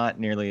was not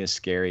nearly as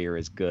scary or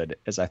as good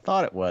as I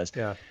thought it was.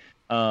 Yeah.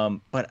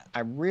 But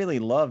I really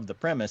loved the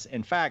premise.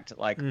 In fact,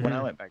 like when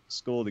I went back to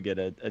school to get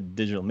a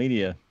digital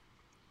media,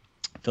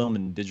 film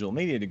and digital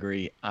media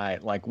degree, I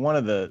like one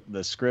of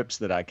the scripts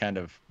that I kind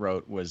of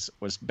wrote was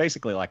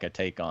basically like a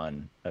take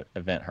on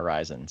Event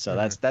Horizon. So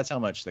that's how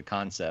much the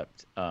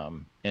concept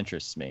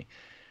interests me.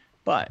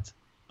 But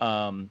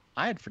I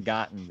had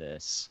forgotten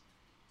this.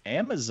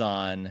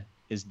 Amazon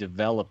is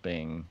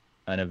developing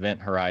an Event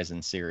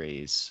Horizon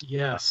series.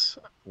 Yes.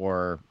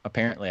 Or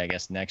apparently, I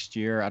guess next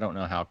year. I don't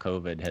know how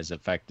COVID has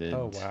affected.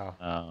 Oh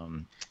wow.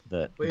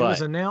 It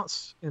was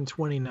announced in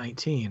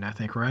 2019, I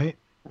think, right?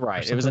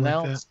 Right. It was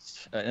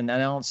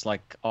announced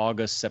like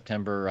August,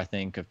 September, I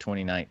think, of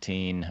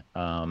 2019.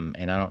 And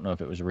I don't know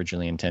if it was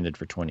originally intended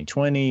for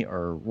 2020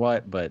 or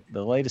what, but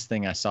the latest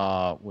thing I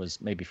saw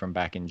was maybe from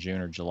back in June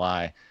or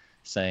July,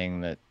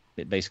 saying that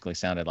it basically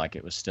sounded like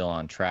it was still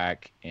on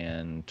track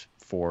and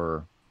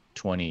for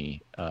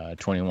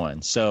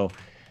 2021. So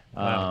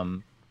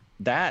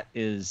that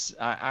is,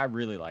 I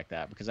really like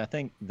that, because I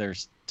think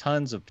there's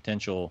tons of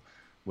potential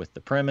with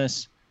the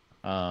premise.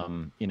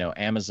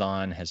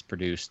 Amazon has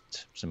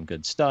produced some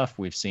good stuff.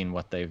 We've seen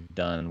what they've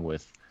done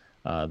with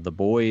The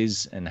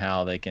Boys and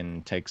how they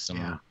can take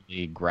some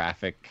really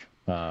graphic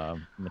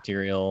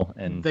material,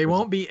 and they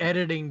won't be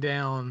editing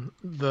down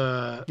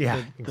the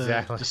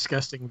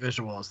disgusting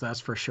visuals. That's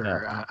for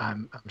sure. Yeah.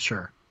 I'm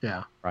sure.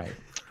 Yeah.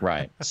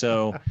 Right.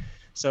 So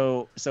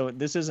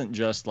this isn't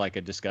just like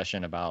a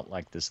discussion about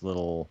like this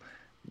little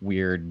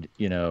weird,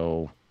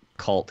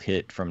 cult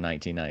hit from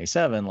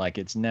 1997. Like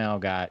it's now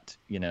got,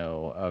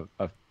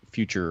 a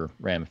future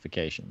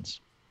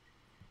ramifications.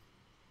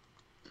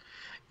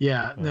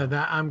 Yeah, no,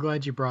 I'm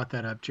glad you brought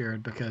that up,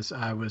 Jared, because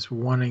I was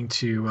wanting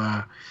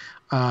to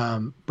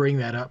bring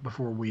that up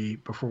before we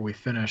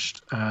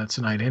finished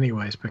tonight,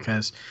 anyways,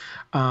 because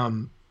a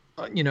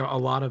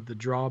lot of the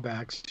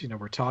drawbacks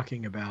we're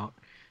talking about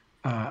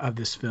of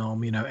this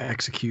film. You know,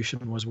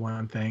 execution was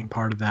one thing.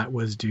 Part of that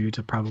was due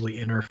to probably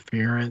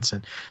interference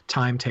and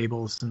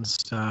timetables and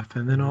stuff.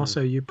 And then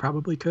also you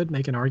probably could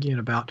make an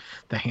argument about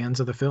the hands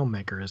of the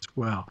filmmaker as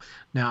well.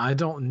 Now, I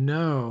don't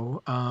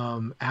know.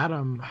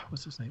 Adam,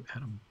 what's his name?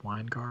 Adam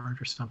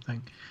Weingart or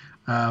something,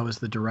 was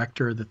the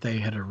director that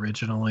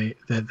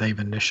they've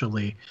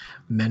initially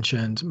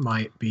mentioned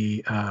might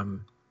be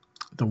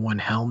the one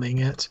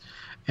helming it.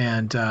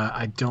 And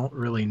I don't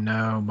really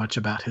know much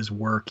about his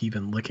work,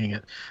 even looking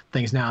at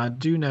things. Now, I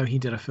do know he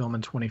did a film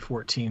in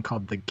 2014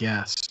 called The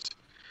Guest,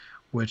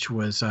 which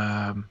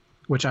I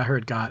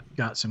heard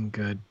got some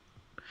good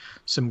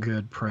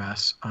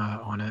press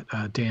on it.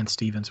 Dan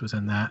Stevens was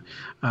in that,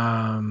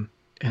 and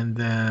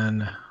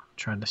then I'm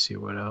trying to see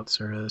what else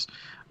there is.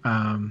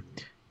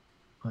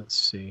 Let's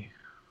see.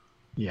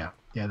 Yeah,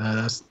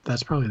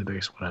 that's probably the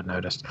biggest one I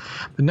noticed.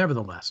 But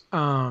nevertheless,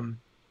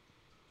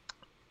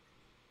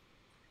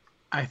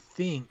 I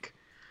think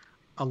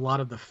a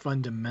lot of the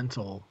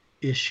fundamental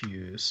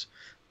issues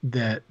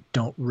that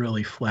don't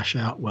really flesh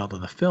out well to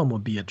the film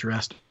would be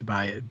addressed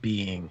by it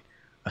being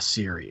a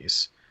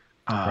series,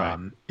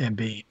 Right.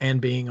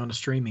 and being on a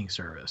streaming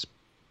service,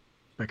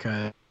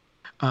 because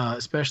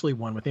especially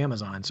one with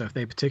Amazon. So if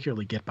they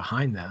particularly get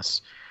behind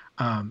this,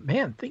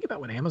 man, think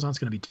about what Amazon's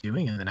going to be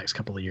doing in the next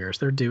couple of years.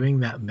 They're doing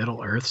that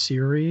Middle Earth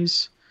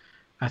series,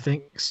 I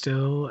think,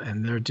 still,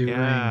 and they're doing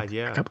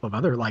a couple of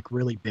other like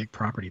really big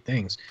property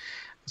things.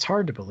 It's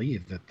hard to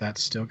believe that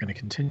that's still going to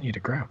continue to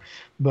grow.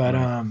 But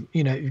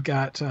you know, you've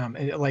got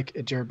like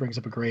Jared brings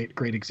up a great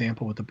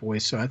example with The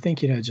Boys. So I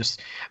think, you know,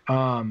 just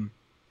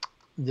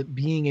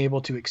being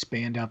able to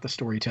expand out the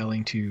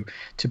storytelling to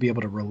be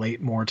able to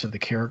relate more to the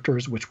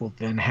characters, which will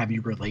then have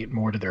you relate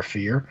more to their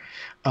fear,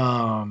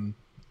 could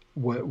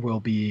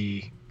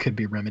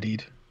be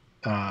remedied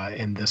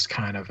in this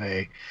kind of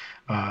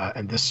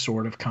in this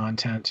sort of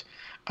content.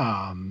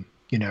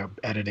 You know,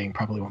 editing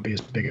probably won't be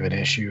as big of an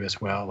issue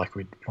as well, like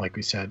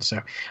we said.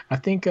 So I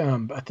think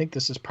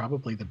this is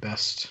probably the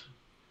best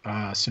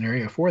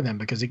scenario for them,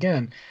 because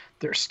again,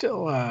 there's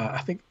still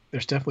I think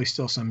there's definitely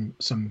still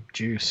some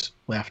juice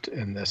left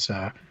in this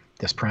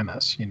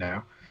premise. You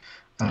know,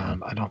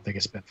 I don't think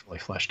it's been fully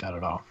fleshed out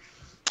at all.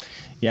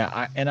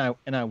 Yeah,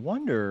 I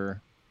wonder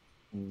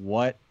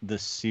what the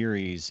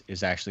series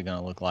is actually going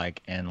to look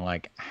like, and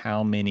like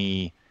how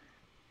many,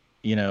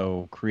 you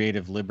know,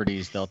 creative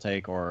liberties they'll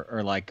take,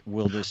 or like,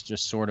 will this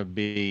just sort of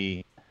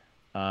be,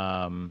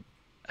 you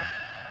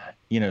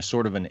know,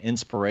 sort of an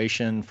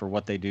inspiration for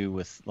what they do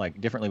with like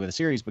differently with a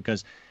series?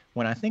 Because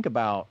when I think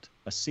about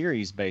a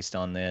series based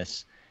on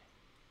this,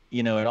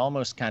 you know, it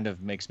almost kind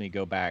of makes me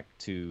go back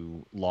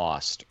to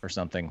Lost or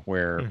something,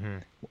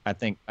 where I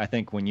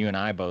think when you and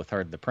I both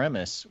heard the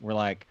premise, we're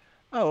like,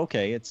 oh,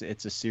 okay, it's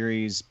a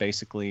series,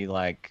 basically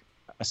like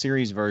a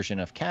series version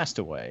of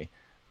Castaway.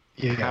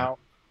 Yeah.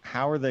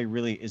 How are they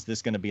really? Is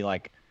this going to be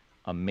like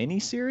a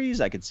mini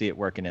series? I could see it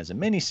working as a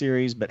mini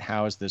series, but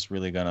how is this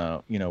really going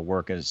to, you know,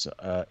 work as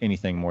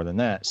anything more than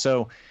that?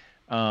 So,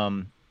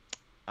 I'm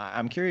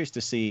curious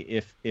to see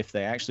if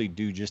they actually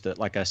do just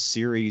like a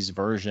series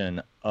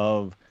version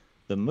of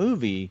the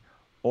movie,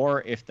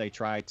 or if they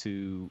try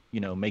to, you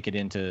know, make it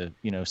into,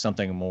 you know,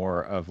 something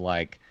more of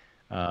like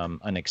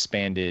an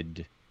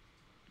expanded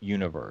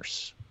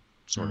universe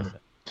sort of thing.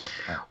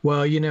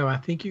 Well, you know, I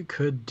think you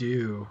could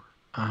do.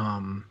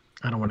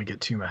 I don't want to get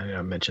too much.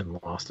 I mentioned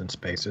Lost in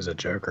Space as a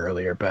joke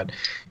earlier, but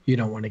you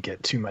don't want to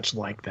get too much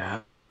like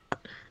that.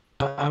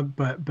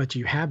 But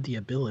you have the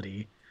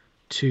ability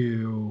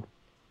to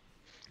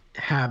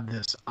have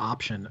this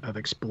option of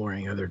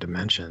exploring other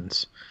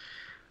dimensions.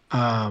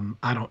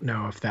 I don't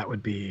know if that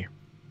would be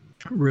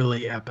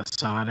really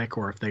episodic,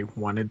 or if they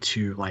wanted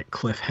to like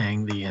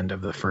cliffhang the end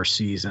of the first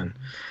season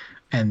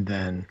and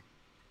then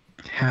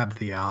have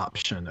the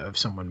option of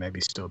someone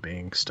maybe still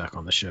being stuck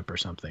on the ship or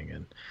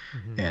something,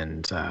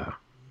 and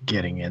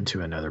getting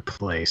into another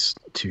place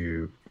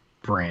to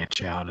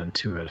branch out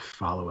into a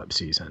follow-up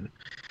season.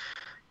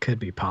 Could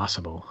be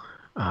possible.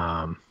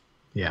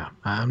 Yeah,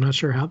 I'm not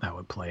sure how that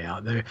would play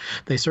out.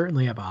 They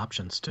certainly have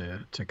options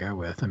to go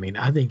with. I mean,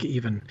 I think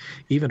even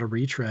a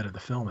retread of the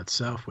film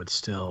itself would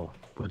still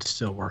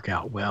work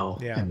out well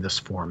in this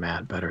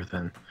format, better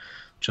than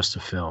just a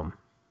film.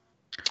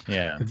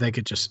 Yeah. If they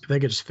could just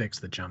fix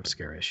the jump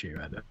scare issue,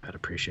 I'd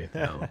appreciate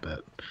that a little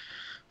bit,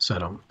 so I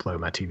don't blow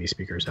my TV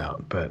speakers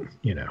out. But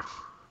you know,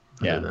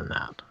 other than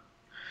that,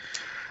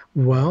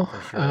 well,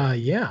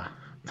 yeah.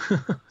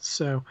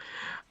 So,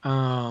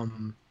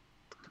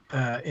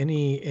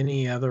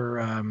 any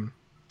other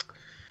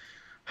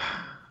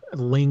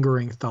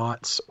lingering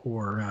thoughts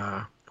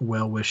or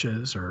well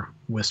wishes or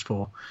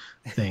wistful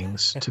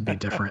things to be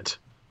different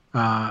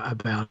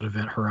about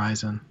Event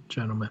Horizon,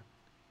 gentlemen?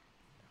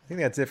 I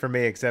think that's it for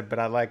me, but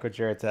I like what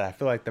Jared said. I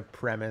feel like the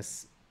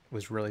premise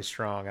was really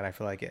strong, and I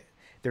feel like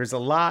there's a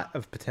lot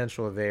of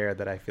potential there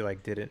that I feel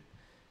like didn't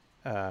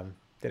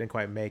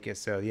quite make it.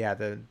 So yeah,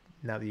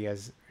 now that you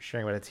guys are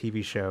sharing about a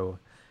TV show,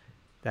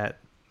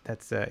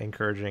 that's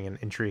encouraging and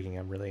intriguing.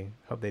 I really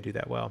hope they do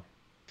that well.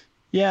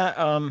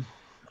 Yeah,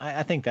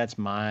 I think that's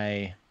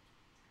my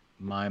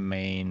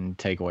main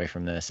takeaway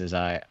from this is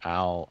I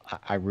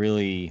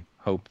really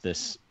hope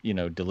this, you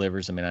know,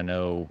 delivers. I mean, I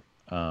know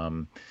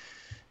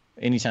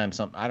anytime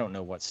I don't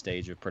know what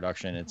stage of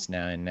production it's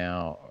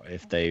now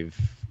if they've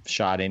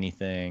shot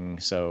anything.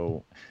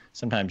 So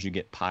sometimes you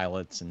get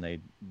pilots and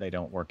they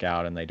don't work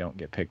out and they don't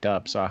get picked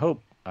up. So I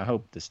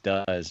hope this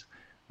does,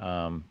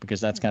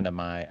 because that's kind of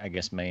my, I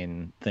guess,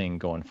 main thing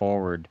going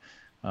forward.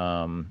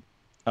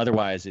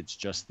 Otherwise, it's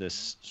just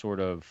this sort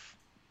of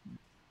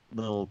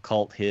little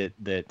cult hit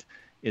that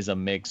is a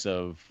mix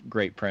of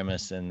great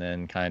premise and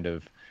then kind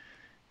of,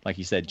 like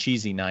you said,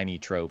 cheesy 90s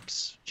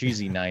tropes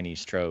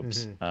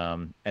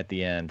at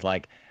the end.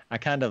 Like, I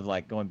kind of,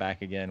 like, going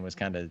back again, was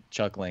kind of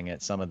chuckling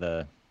at some of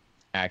the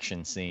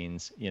action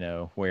scenes, you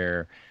know,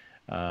 where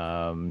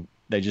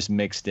they just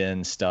mixed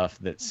in stuff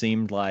that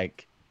seemed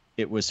like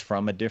it was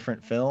from a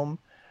different film,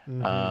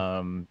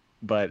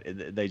 but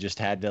they just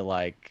had to,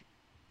 like,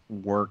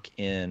 work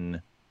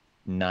in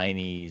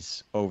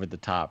 90s over the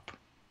top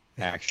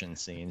action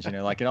scenes, you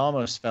know, like it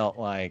almost felt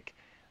like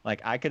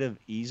I could have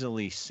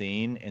easily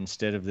seen,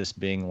 instead of this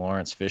being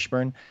Lawrence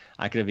Fishburne,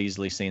 I could have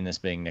easily seen this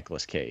being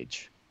Nicolas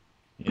Cage.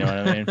 You know what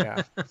I mean?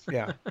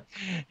 Yeah.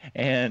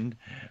 And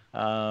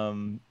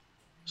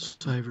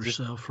save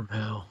yourself from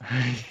hell.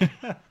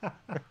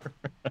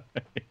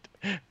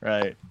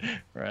 Right.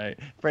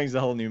 Brings a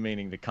whole new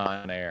meaning to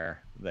Con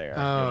Air there.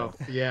 Oh,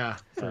 you know? Yeah,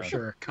 for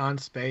sure. Con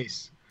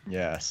Space.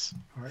 Yes.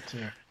 Part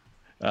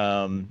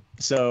 2.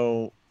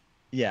 So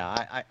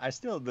yeah, I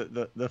still,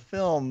 the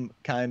film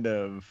kind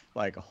of,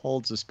 like,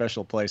 holds a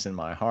special place in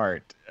my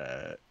heart,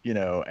 you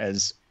know,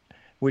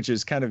 which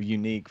is kind of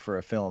unique for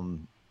a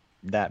film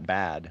that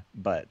bad,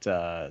 but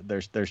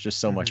there's just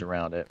so much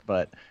around it.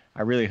 But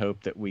I really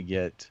hope that we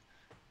get,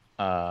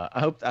 I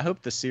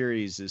hope the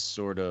series is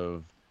sort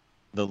of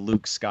the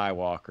Luke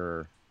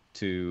Skywalker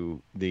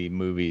to the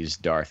movie's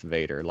Darth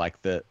Vader, like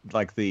the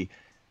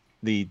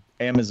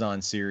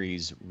Amazon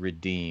series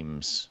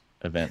redeems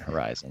Event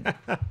Horizon.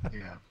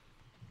 Yeah,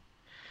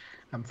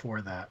 I'm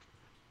for that.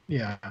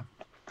 Yeah.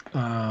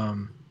 I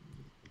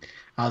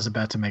was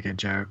about to make a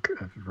joke,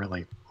 a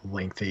really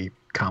lengthy,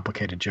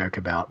 complicated joke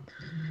about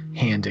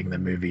handing the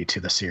movie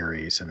to the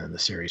series, and then the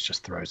series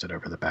just throws it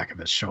over the back of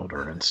his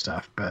shoulder and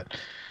stuff. But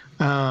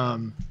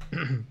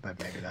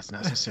maybe that's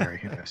necessary.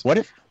 Who knows? What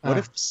if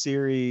the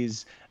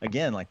series,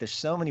 again, like, there's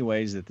so many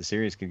ways that the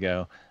series could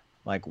go.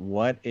 Like,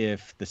 what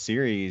if the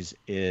series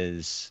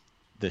is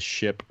the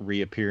ship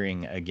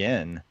reappearing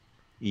again,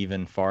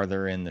 even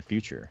farther in the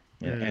future,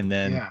 and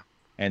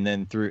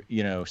then through,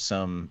 you know,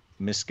 some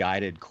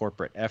misguided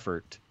corporate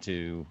effort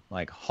to,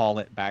 like, haul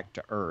it back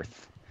to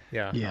Earth.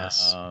 Yeah.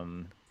 Yes.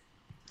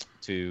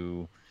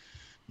 To,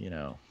 you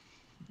know,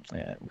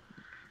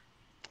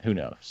 who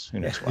knows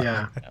what?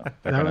 Yeah.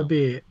 That would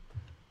be.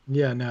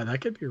 Yeah. No,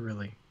 that could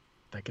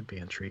be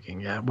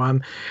intriguing. Yeah. Well,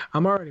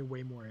 I'm already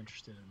way more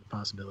interested in the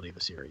possibility of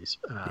a series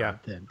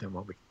than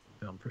what we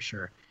film, for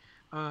sure.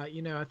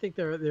 You know, I think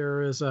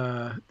there is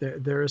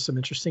some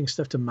interesting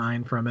stuff to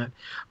mine from it.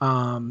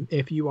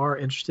 If you are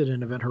interested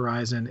in Event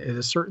Horizon, it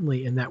is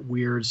certainly in that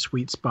weird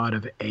sweet spot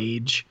of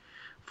age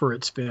for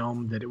its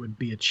film that it would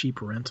be a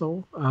cheap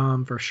rental,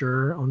 for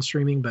sure, on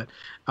streaming. But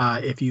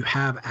if you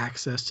have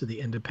access to the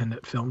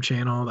Independent Film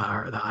Channel, the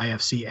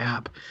IFC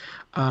app,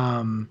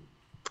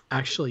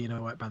 actually, you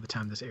know what? By the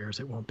time this airs,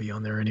 it won't be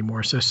on there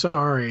anymore. So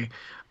sorry,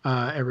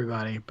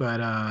 everybody.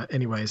 But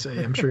anyways,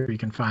 I'm sure you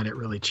can find it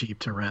really cheap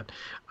to rent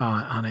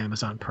on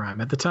Amazon Prime.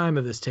 At the time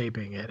of this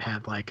taping, it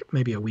had like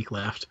maybe a week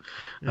left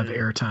of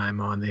airtime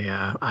on the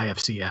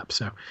IFC app.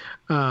 So,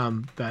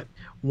 but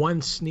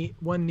one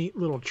neat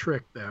little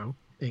trick, though,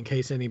 in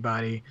case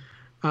anybody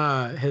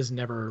has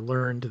never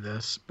learned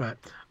this, but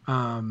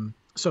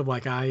so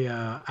like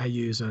I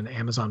use an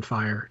Amazon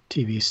Fire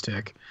TV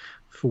stick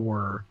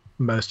for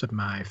most of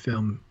my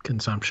film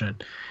consumption,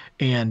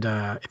 and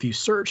if you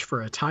search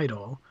for a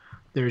title,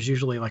 there's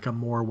usually like a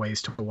more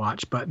ways to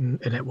watch button,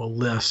 and it will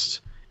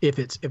list, if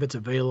it's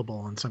available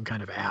on some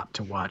kind of app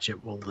to watch,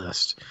 it will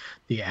list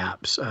the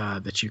apps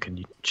that you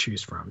can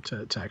choose from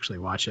to actually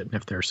watch it, and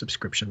if there's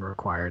subscription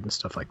required and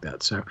stuff like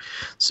that. So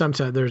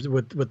sometimes there's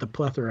with the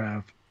plethora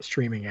of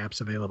streaming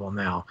apps available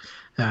now,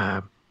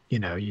 you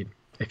know,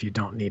 if you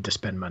don't need to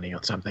spend money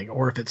on something,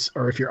 or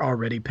if you're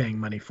already paying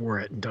money for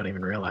it and don't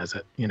even realize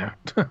it, you know,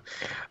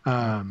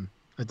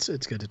 it's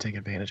good to take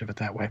advantage of it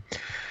that way.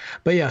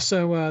 But yeah,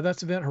 so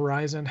that's Event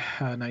Horizon,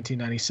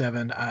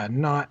 1997.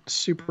 Not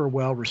super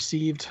well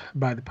received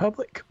by the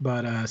public,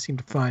 but seemed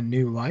to find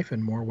new life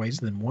in more ways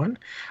than one.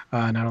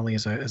 Not only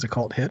as a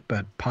cult hit,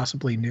 but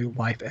possibly new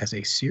life as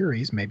a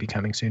series, maybe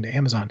coming soon to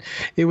Amazon.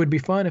 It would be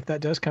fun if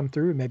that does come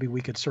through. Maybe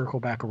we could circle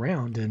back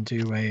around and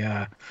do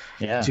a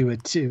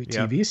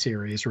TV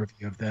series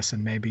review of this,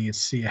 and maybe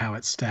see how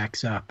it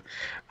stacks up.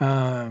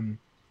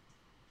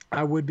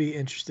 I would be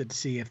interested to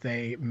see if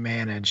they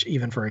manage,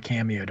 even for a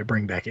cameo, to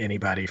bring back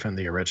anybody from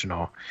the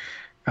original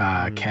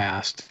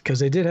cast, because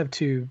they did have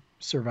two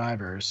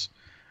survivors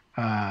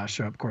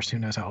show up. Of course, who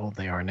knows how old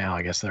they are now?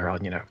 I guess they're all,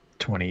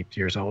 20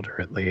 years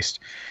older at least.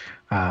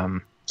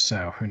 So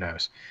So who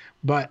knows?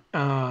 But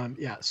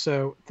yeah,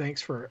 so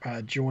thanks for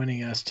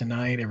joining us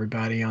tonight,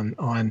 everybody,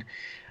 on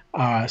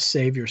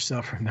Save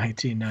Yourself from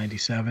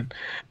 1997.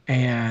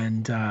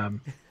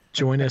 And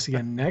join us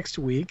again next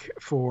week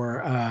for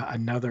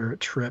another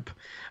trip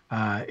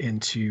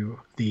into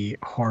the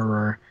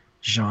horror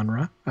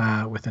genre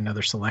with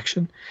another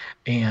selection.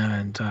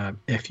 And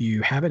if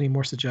you have any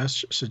more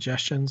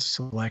suggestions,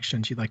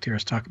 selections you'd like to hear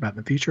us talk about in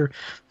the future,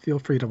 feel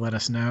free to let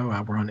us know.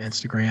 We're on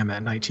Instagram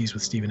at Night Cheese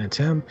with Stephen and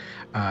Tim,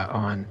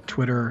 on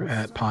Twitter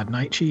at Pod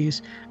Night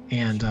Cheese,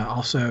 and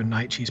also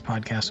Night Cheese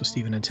Podcast with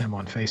Stephen and Tim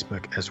on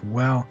Facebook as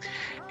well.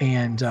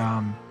 And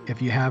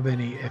if you have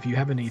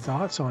any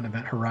thoughts on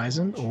Event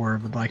Horizon or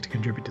would like to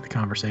contribute to the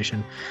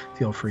conversation,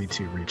 feel free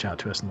to reach out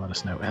to us and let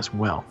us know as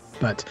well.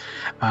 But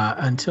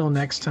until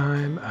next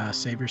time,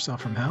 save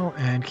yourself from hell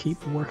and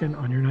keep working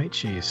on your night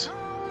cheese.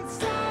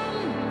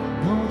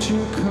 Won't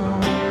you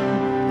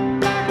come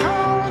back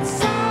home,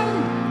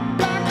 son?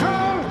 Back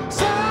home,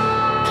 son.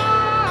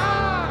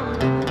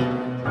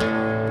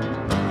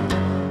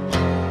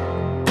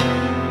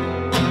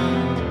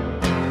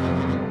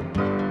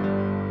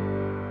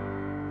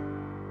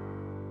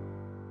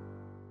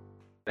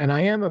 And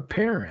I am a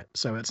parent,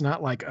 so it's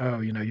not like,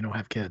 oh, you don't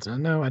have kids.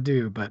 No, I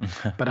do, but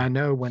I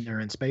know when they're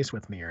in space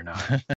with me or not.